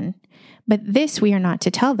heathen, but this we are not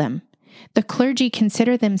to tell them. The clergy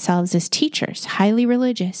consider themselves as teachers, highly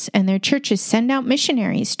religious, and their churches send out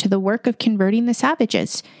missionaries to the work of converting the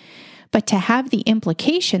savages. But to have the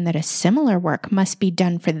implication that a similar work must be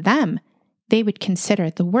done for them, they would consider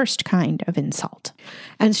the worst kind of insult."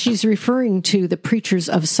 And she's referring to the preachers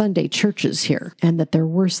of Sunday churches here, and that they're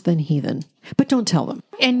worse than heathen. But don't tell them.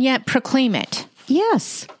 And yet proclaim it.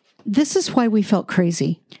 Yes, this is why we felt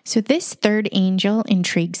crazy. So this third angel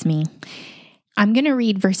intrigues me. I'm going to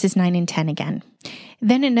read verses 9 and 10 again.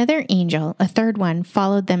 "Then another angel, a third one,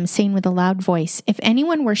 followed them, saying with a loud voice, 'If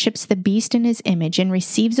anyone worships the beast in his image and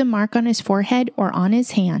receives a mark on his forehead or on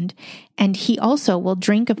his hand, and he also will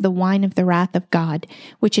drink of the wine of the wrath of God,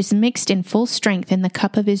 which is mixed in full strength in the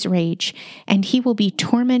cup of his rage, and he will be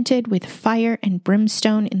tormented with fire and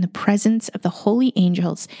brimstone in the presence of the holy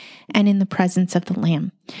angels and in the presence of the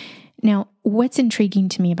Lamb.'" Now, what's intriguing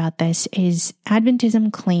to me about this is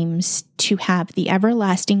Adventism claims to have the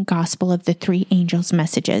everlasting gospel of the three angels'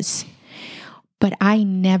 messages. But I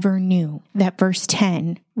never knew that verse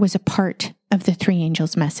 10 was a part of the three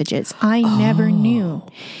angels' messages. I never knew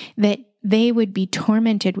that they would be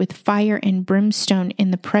tormented with fire and brimstone in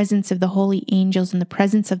the presence of the holy angels, in the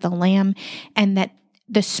presence of the Lamb, and that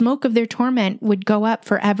the smoke of their torment would go up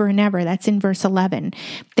forever and ever. That's in verse 11.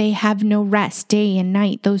 "They have no rest day and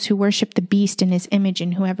night, those who worship the beast in his image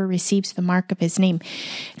and whoever receives the mark of his name."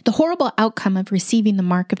 The horrible outcome of receiving the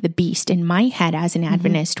mark of the beast in my head as an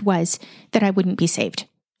Adventist was that I wouldn't be saved.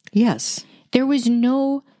 Yes. There was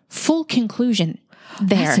no full conclusion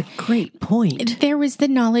there. That's a great point. There was the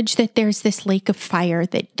knowledge that there's this lake of fire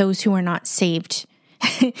that those who are not saved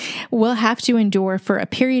will have to endure for a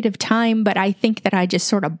period of time, but I think that I just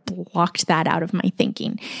sort of blocked that out of my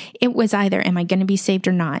thinking. It was either, am I going to be saved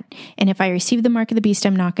or not? And if I receive the mark of the beast,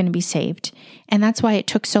 I'm not going to be saved. And that's why it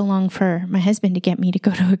took so long for my husband to get me to go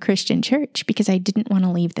to a Christian church, because I didn't want to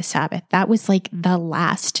leave the Sabbath. That was like the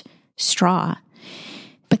last straw.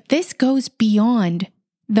 But this goes beyond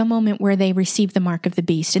the moment where they receive the mark of the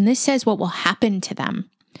beast. And this says what will happen to them.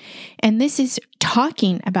 And this is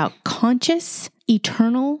talking about conscious,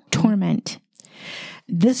 eternal torment.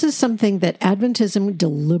 This is something that Adventism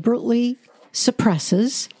deliberately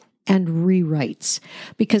suppresses and rewrites,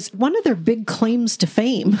 because one of their big claims to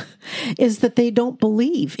fame is that they don't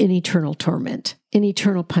believe in eternal torment, in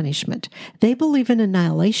eternal punishment. They believe in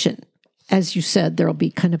annihilation. As you said, there'll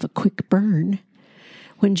be kind of a quick burn.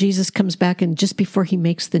 When Jesus comes back and just before he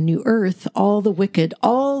makes the new earth, all the wicked,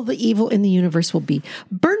 all the evil in the universe will be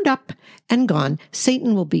burned up and gone.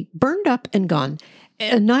 Satan will be burned up and gone.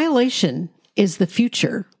 Annihilation is the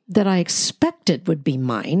future that I expected would be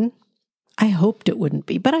mine. I hoped it wouldn't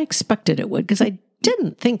be, but I expected it would, because I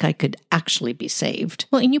didn't think I could actually be saved.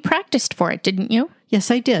 Well, and you practiced for it, didn't you?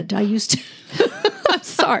 Yes, I did. I used to... I'm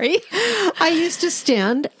sorry. I used to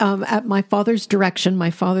stand at my father's direction, my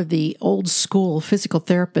father, the old school physical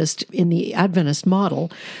therapist in the Adventist model,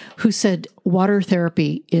 who said water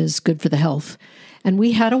therapy is good for the health. And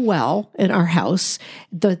we had a well in our house.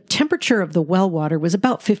 The temperature of the well water was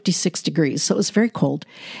about 56 degrees, so it was very cold.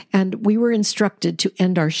 And we were instructed to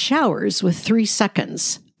end our showers with 3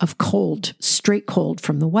 seconds of cold, straight cold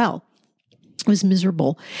from the well. It was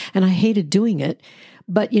miserable, and I hated doing it.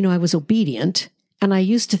 But, I was obedient. And I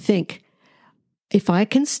used to think, if I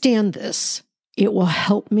can stand this, it will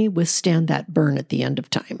help me withstand that burn at the end of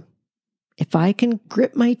time. If I can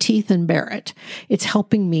grit my teeth and bear it, it's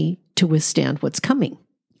helping me to withstand what's coming.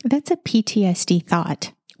 That's a PTSD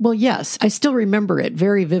thought. Well, yes, I still remember it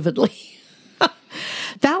very vividly.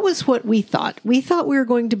 That was what we thought. We thought we were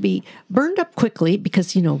going to be burned up quickly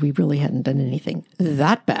because, we really hadn't done anything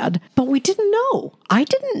that bad. But we didn't know. I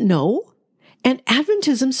didn't know. And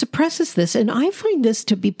Adventism suppresses this. And I find this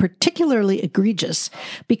to be particularly egregious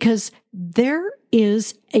because there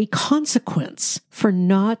is a consequence for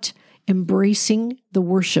not embracing the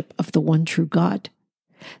worship of the one true God.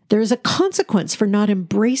 There is a consequence for not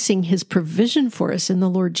embracing his provision for us in the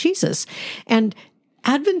Lord Jesus. And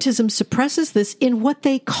Adventism suppresses this in what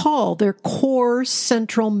they call their core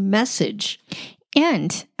central message.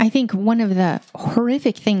 And I think one of the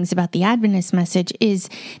horrific things about the Adventist message is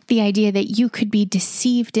the idea that you could be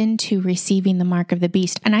deceived into receiving the mark of the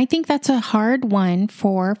beast. And I think that's a hard one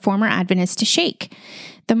for former Adventists to shake.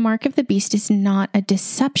 The mark of the beast is not a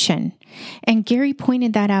deception. And Gary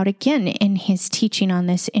pointed that out again in his teaching on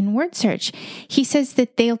this in Word Search. He says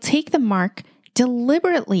that they'll take the mark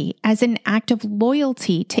deliberately as an act of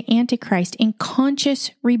loyalty to Antichrist in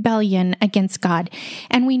conscious rebellion against God.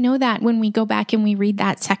 And we know that when we go back and we read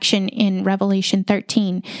that section in Revelation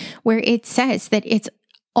 13, where it says that it's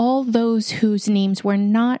all those whose names were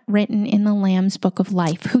not written in the Lamb's book of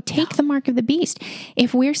life, who take the mark of the beast.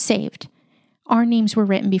 If we're saved, our names were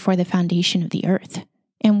written before the foundation of the earth.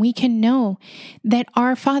 And we can know that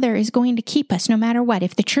our Father is going to keep us no matter what.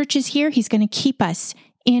 If the church is here, he's going to keep us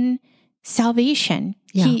in salvation.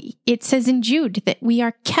 Yeah. It says in Jude that we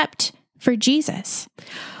are kept for Jesus.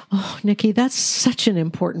 Oh, Nikki, that's such an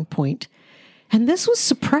important point. And this was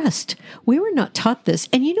suppressed. We were not taught this.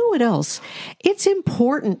 And you know what else? It's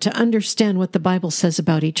important to understand what the Bible says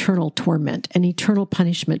about eternal torment and eternal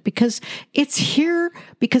punishment, because it's here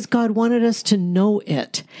because God wanted us to know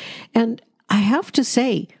it. And I have to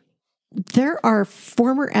say, there are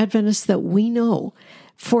former Adventists that we know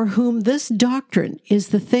for whom this doctrine is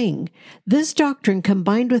the thing. This doctrine,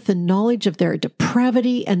 combined with the knowledge of their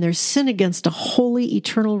depravity and their sin against a holy,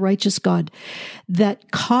 eternal, righteous God,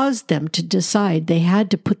 that caused them to decide they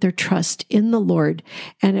had to put their trust in the Lord,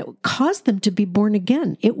 and it caused them to be born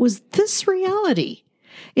again. It was this reality.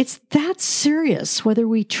 It's that serious, whether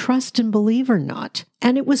we trust and believe or not.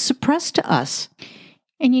 And it was suppressed to us.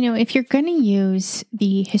 And if you're going to use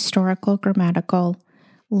the historical, grammatical,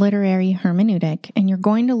 literary hermeneutic, and you're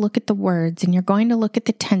going to look at the words, and you're going to look at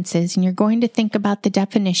the tenses, and you're going to think about the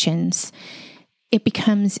definitions, it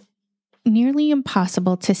becomes nearly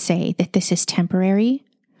impossible to say that this is temporary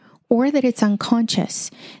or that it's unconscious.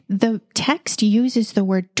 The text uses the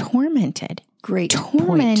word tormented. Great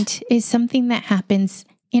Torment is something that happens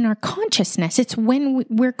in our consciousness. It's when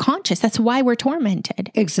we're conscious. That's why we're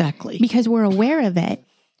tormented. Exactly. Because we're aware of it.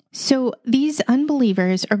 So these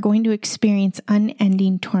unbelievers are going to experience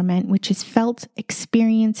unending torment, which is felt,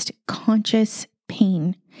 experienced, conscious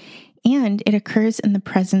pain. And it occurs in the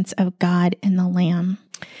presence of God and the Lamb.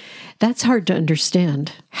 That's hard to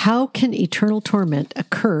understand. How can eternal torment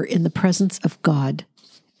occur in the presence of God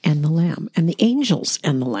and the Lamb and the angels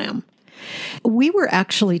and the Lamb? We were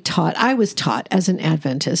actually taught, I was taught as an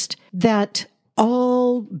Adventist, that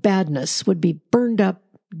all badness would be burned up,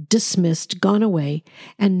 dismissed, gone away,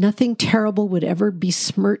 and nothing terrible would ever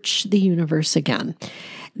besmirch the universe again.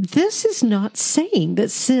 This is not saying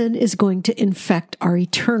that sin is going to infect our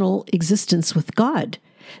eternal existence with God.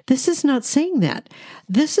 This is not saying that.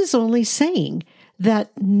 This is only saying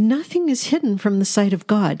that nothing is hidden from the sight of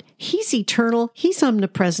God. He's eternal. He's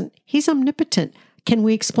omnipresent. He's omnipotent. Can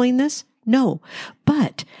we explain this? No,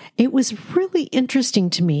 but it was really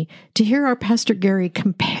interesting to me to hear our Pastor Gary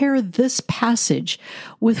compare this passage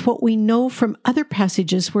with what we know from other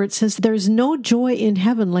passages where it says there's no joy in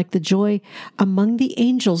heaven like the joy among the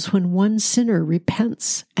angels when one sinner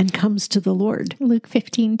repents and comes to the Lord. Luke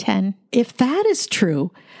 15:10. If that is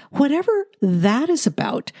true, whatever that is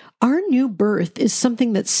about, our new birth is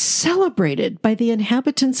something that's celebrated by the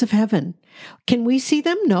inhabitants of heaven. Can we see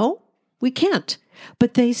them? No, we can't.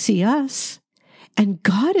 But they see us, and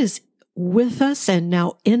God is with us and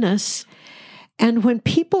now in us. And when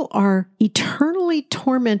people are eternally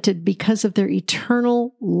tormented because of their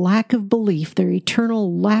eternal lack of belief, their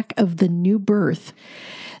eternal lack of the new birth,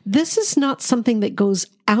 this is not something that goes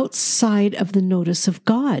outside of the notice of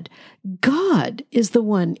God. God is the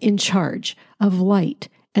one in charge of light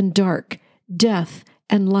and dark, death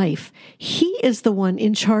and life. He is the one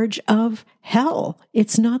in charge of hell.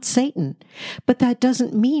 It's not Satan. But that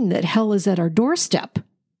doesn't mean that hell is at our doorstep,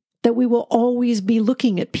 that we will always be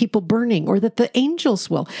looking at people burning, or that the angels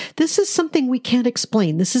will. This is something we can't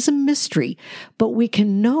explain. This is a mystery, but we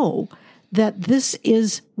can know that this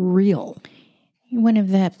is real. One of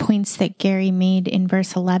the points that Gary made in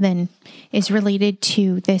verse 11 is related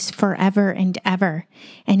to this forever and ever.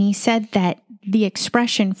 And he said that the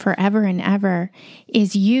expression forever and ever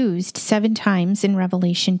is used 7 times in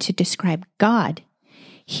Revelation to describe God.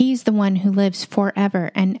 He's the one who lives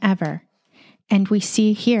forever and ever. And we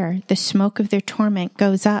see here the smoke of their torment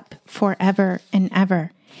goes up forever and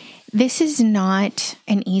ever. This is not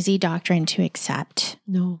an easy doctrine to accept.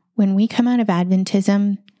 No. When we come out of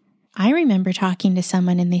Adventism, I remember talking to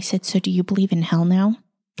someone and they said, "So do you believe in hell now?"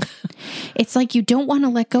 It's like you don't want to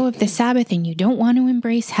let go of the Sabbath and you don't want to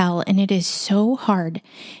embrace hell. And it is so hard.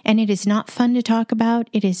 And it is not fun to talk about.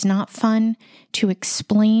 It is not fun to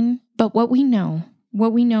explain. But what we know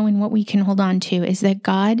and what we can hold on to is that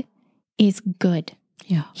God is good.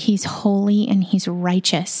 Yeah. He's holy and he's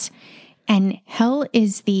righteous. And hell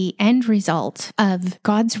is the end result of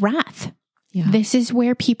God's wrath. Yeah. This is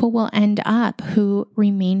where people will end up who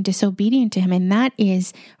remain disobedient to him. And that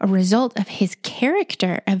is a result of his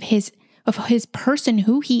character, of his person,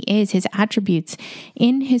 who he is, his attributes.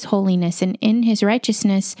 In his holiness and in his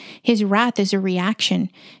righteousness, his wrath is a reaction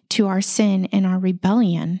to our sin and our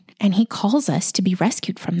rebellion. And he calls us to be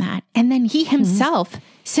rescued from that. And then he himself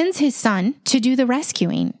sends his son to do the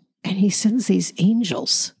rescuing. And he sends these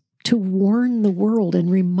angels to warn the world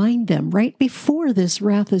and remind them right before this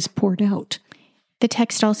wrath is poured out. The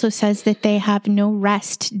text also says that they have no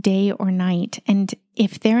rest day or night. And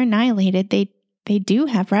if they're annihilated, they do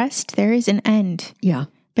have rest. There is an end. Yeah.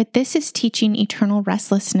 But this is teaching eternal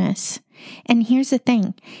restlessness. And here's the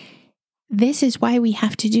thing. This is why we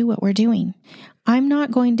have to do what we're doing. I'm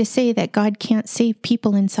not going to say that God can't save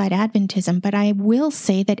people inside Adventism, but I will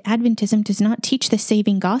say that Adventism does not teach the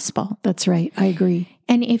saving gospel. That's right. I agree.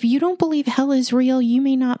 And if you don't believe hell is real, you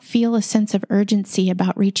may not feel a sense of urgency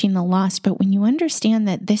about reaching the lost. But when you understand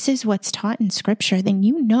that this is what's taught in Scripture, then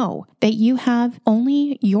you know that you have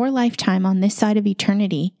only your lifetime on this side of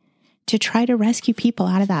eternity to try to rescue people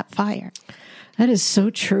out of that fire. That is so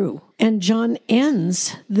true. And John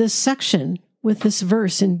ends this section with this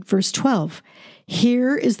verse in verse 12.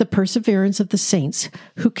 Here is the perseverance of the saints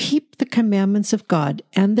who keep the commandments of God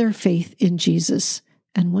and their faith in Jesus.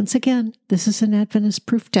 And once again, this is an Adventist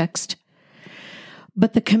proof text.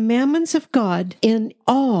 But the commandments of God in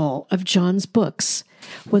all of John's books,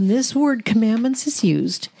 when this word commandments is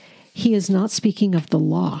used, he is not speaking of the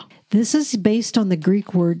law. This is based on the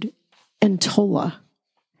Greek word entola.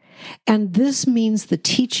 And this means the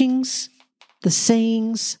teachings, the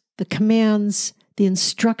sayings, the commands, the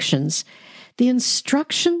instructions. The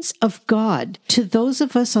instructions of God to those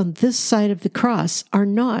of us on this side of the cross are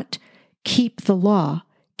not keep the law,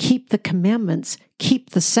 keep the commandments,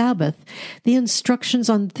 keep the Sabbath. The instructions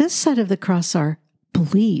on this side of the cross are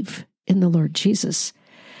believe in the Lord Jesus.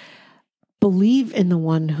 Believe in the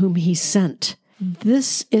one whom he sent.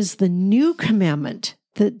 This is the new commandment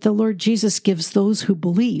that the Lord Jesus gives those who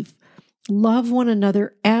believe. Love one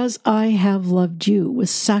another as I have loved you, with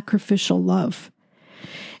sacrificial love.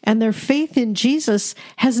 And their faith in Jesus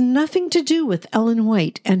has nothing to do with Ellen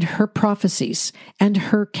White and her prophecies and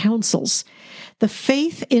her counsels. The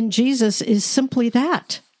faith in Jesus is simply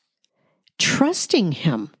that, trusting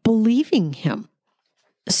him, believing him.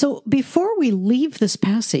 So before we leave this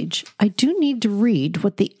passage, I do need to read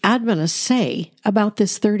what the Adventists say about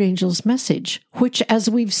this third angel's message, which, as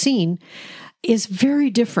we've seen, is very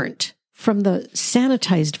different from the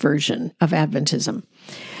sanitized version of Adventism.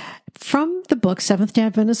 From the book Seventh-day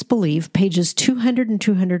Adventists Believe, pages 200 and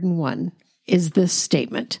 201, is this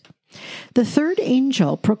statement. The third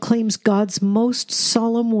angel proclaims God's most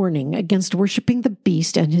solemn warning against worshiping the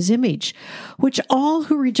beast and his image, which all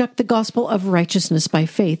who reject the gospel of righteousness by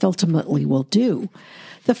faith ultimately will do.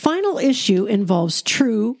 The final issue involves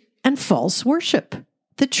true and false worship,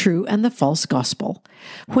 the true and the false gospel.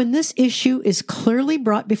 When this issue is clearly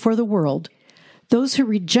brought before the world, those who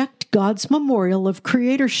reject God's memorial of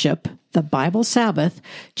creatorship, the Bible Sabbath,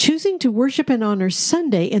 choosing to worship and honor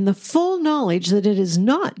Sunday in the full knowledge that it is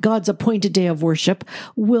not God's appointed day of worship,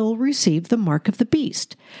 will receive the mark of the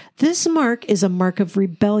beast. This mark is a mark of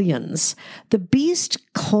rebellions. The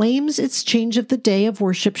beast claims its change of the day of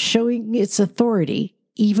worship, showing its authority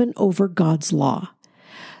even over God's law.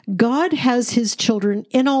 God has his children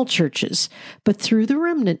in all churches, but through the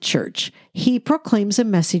remnant church, he proclaims a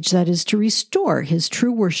message that is to restore his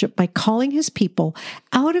true worship by calling his people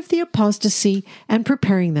out of the apostasy and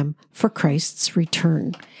preparing them for Christ's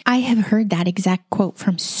return. I have heard that exact quote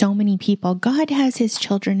from so many people. God has his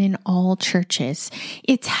children in all churches.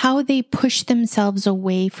 It's how they push themselves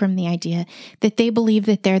away from the idea that they believe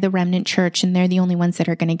that they're the remnant church and they're the only ones that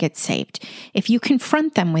are going to get saved. If you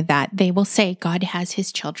confront them with that, they will say God has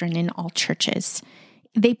his children in all churches.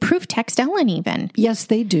 They proof text Ellen even. Yes,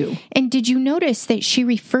 they do. And did you notice that she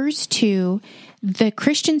refers to the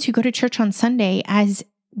Christians who go to church on Sunday as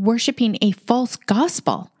worshiping a false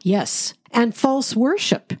gospel? Yes. and false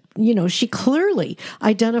worship. She clearly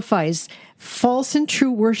identifies false and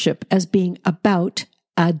true worship as being about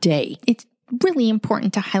a day. It's really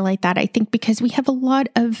important to highlight that, I think, because we have a lot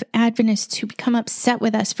of Adventists who become upset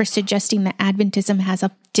with us for suggesting that Adventism has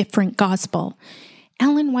a different gospel.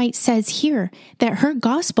 Ellen White says here that her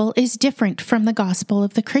gospel is different from the gospel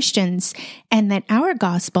of the Christians, and that our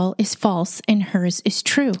gospel is false and hers is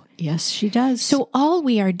true. Yes, she does. So all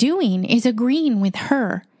we are doing is agreeing with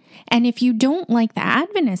her. And if you don't like the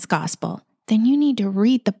Adventist gospel, then you need to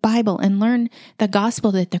read the Bible and learn the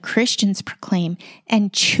gospel that the Christians proclaim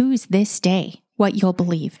and choose this day what you'll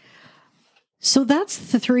believe. So that's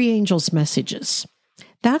the three angels' messages.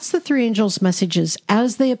 That's the three angels' messages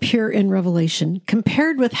as they appear in Revelation,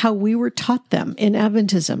 compared with how we were taught them in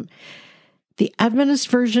Adventism. The Adventist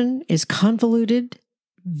version is convoluted,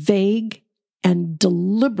 vague, and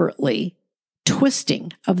deliberately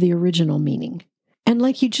twisting of the original meaning. And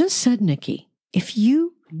like you just said, Nikki, if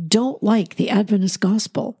you don't like the Adventist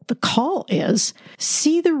gospel, the call is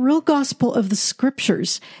see the real gospel of the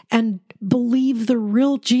scriptures and believe the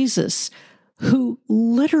real Jesus, who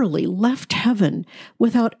literally left heaven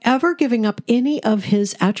without ever giving up any of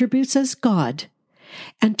his attributes as God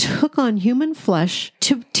and took on human flesh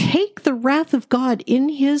to take the wrath of God in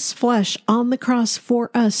his flesh on the cross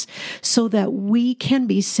for us so that we can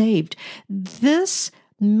be saved. This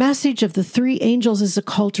message of the three angels is a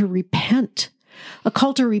call to repent. A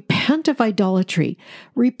call to repent of idolatry.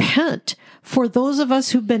 Repent for those of us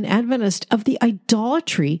who've been Adventist of the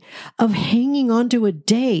idolatry of hanging on to a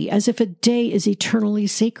day as if a day is eternally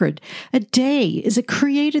sacred. A day is a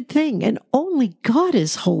created thing and only God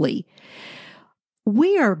is holy.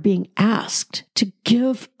 We are being asked to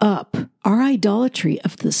give up our idolatry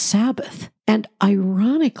of the Sabbath. And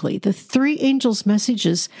ironically, the three angels'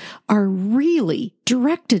 messages are really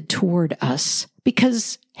directed toward us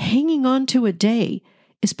because hanging on to a day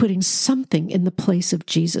is putting something in the place of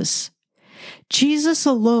Jesus. Jesus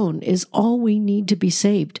alone is all we need to be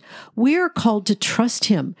saved. We are called to trust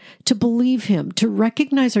him, to believe him, to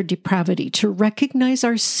recognize our depravity, to recognize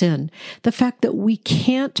our sin, the fact that we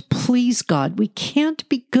can't please God, we can't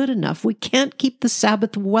be good enough, we can't keep the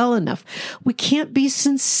Sabbath well enough, we can't be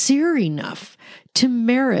sincere enough to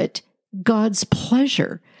merit God's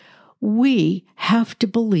pleasure. We have to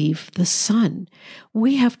believe the Son.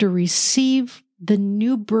 We have to receive the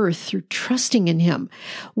new birth through trusting in him.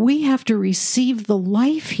 We have to receive the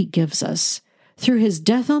life he gives us through his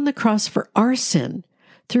death on the cross for our sin,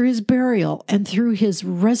 through his burial, and through his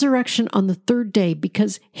resurrection on the third day,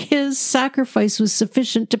 because his sacrifice was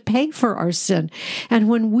sufficient to pay for our sin. And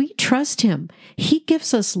when we trust him, he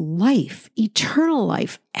gives us life, eternal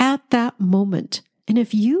life at that moment. And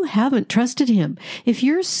if you haven't trusted him, if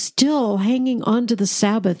you're still hanging on to the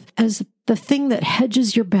Sabbath as the thing that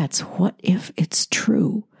hedges your bets, what if it's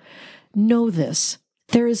true? Know this,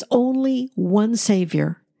 there is only one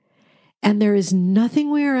Savior, and there is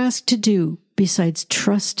nothing we are asked to do besides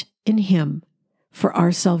trust in him for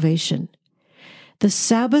our salvation. The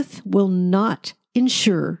Sabbath will not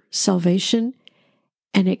ensure salvation,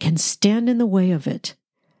 and it can stand in the way of it.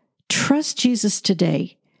 Trust Jesus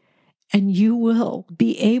today, and you will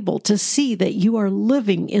be able to see that you are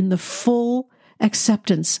living in the full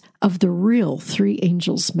acceptance of the real three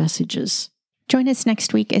angels' messages. Join us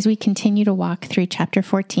next week as we continue to walk through chapter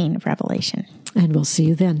 14 of Revelation. And we'll see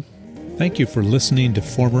you then. Thank you for listening to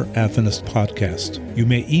Former Adventist Podcast. You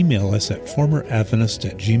may email us at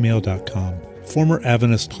formeradventist@gmail.com. Former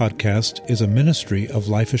Adventist Podcast is a ministry of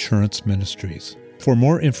Life Assurance Ministries. For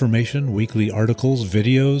more information, weekly articles,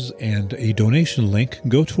 videos, and a donation link,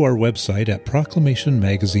 go to our website at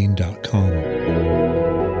proclamationmagazine.com.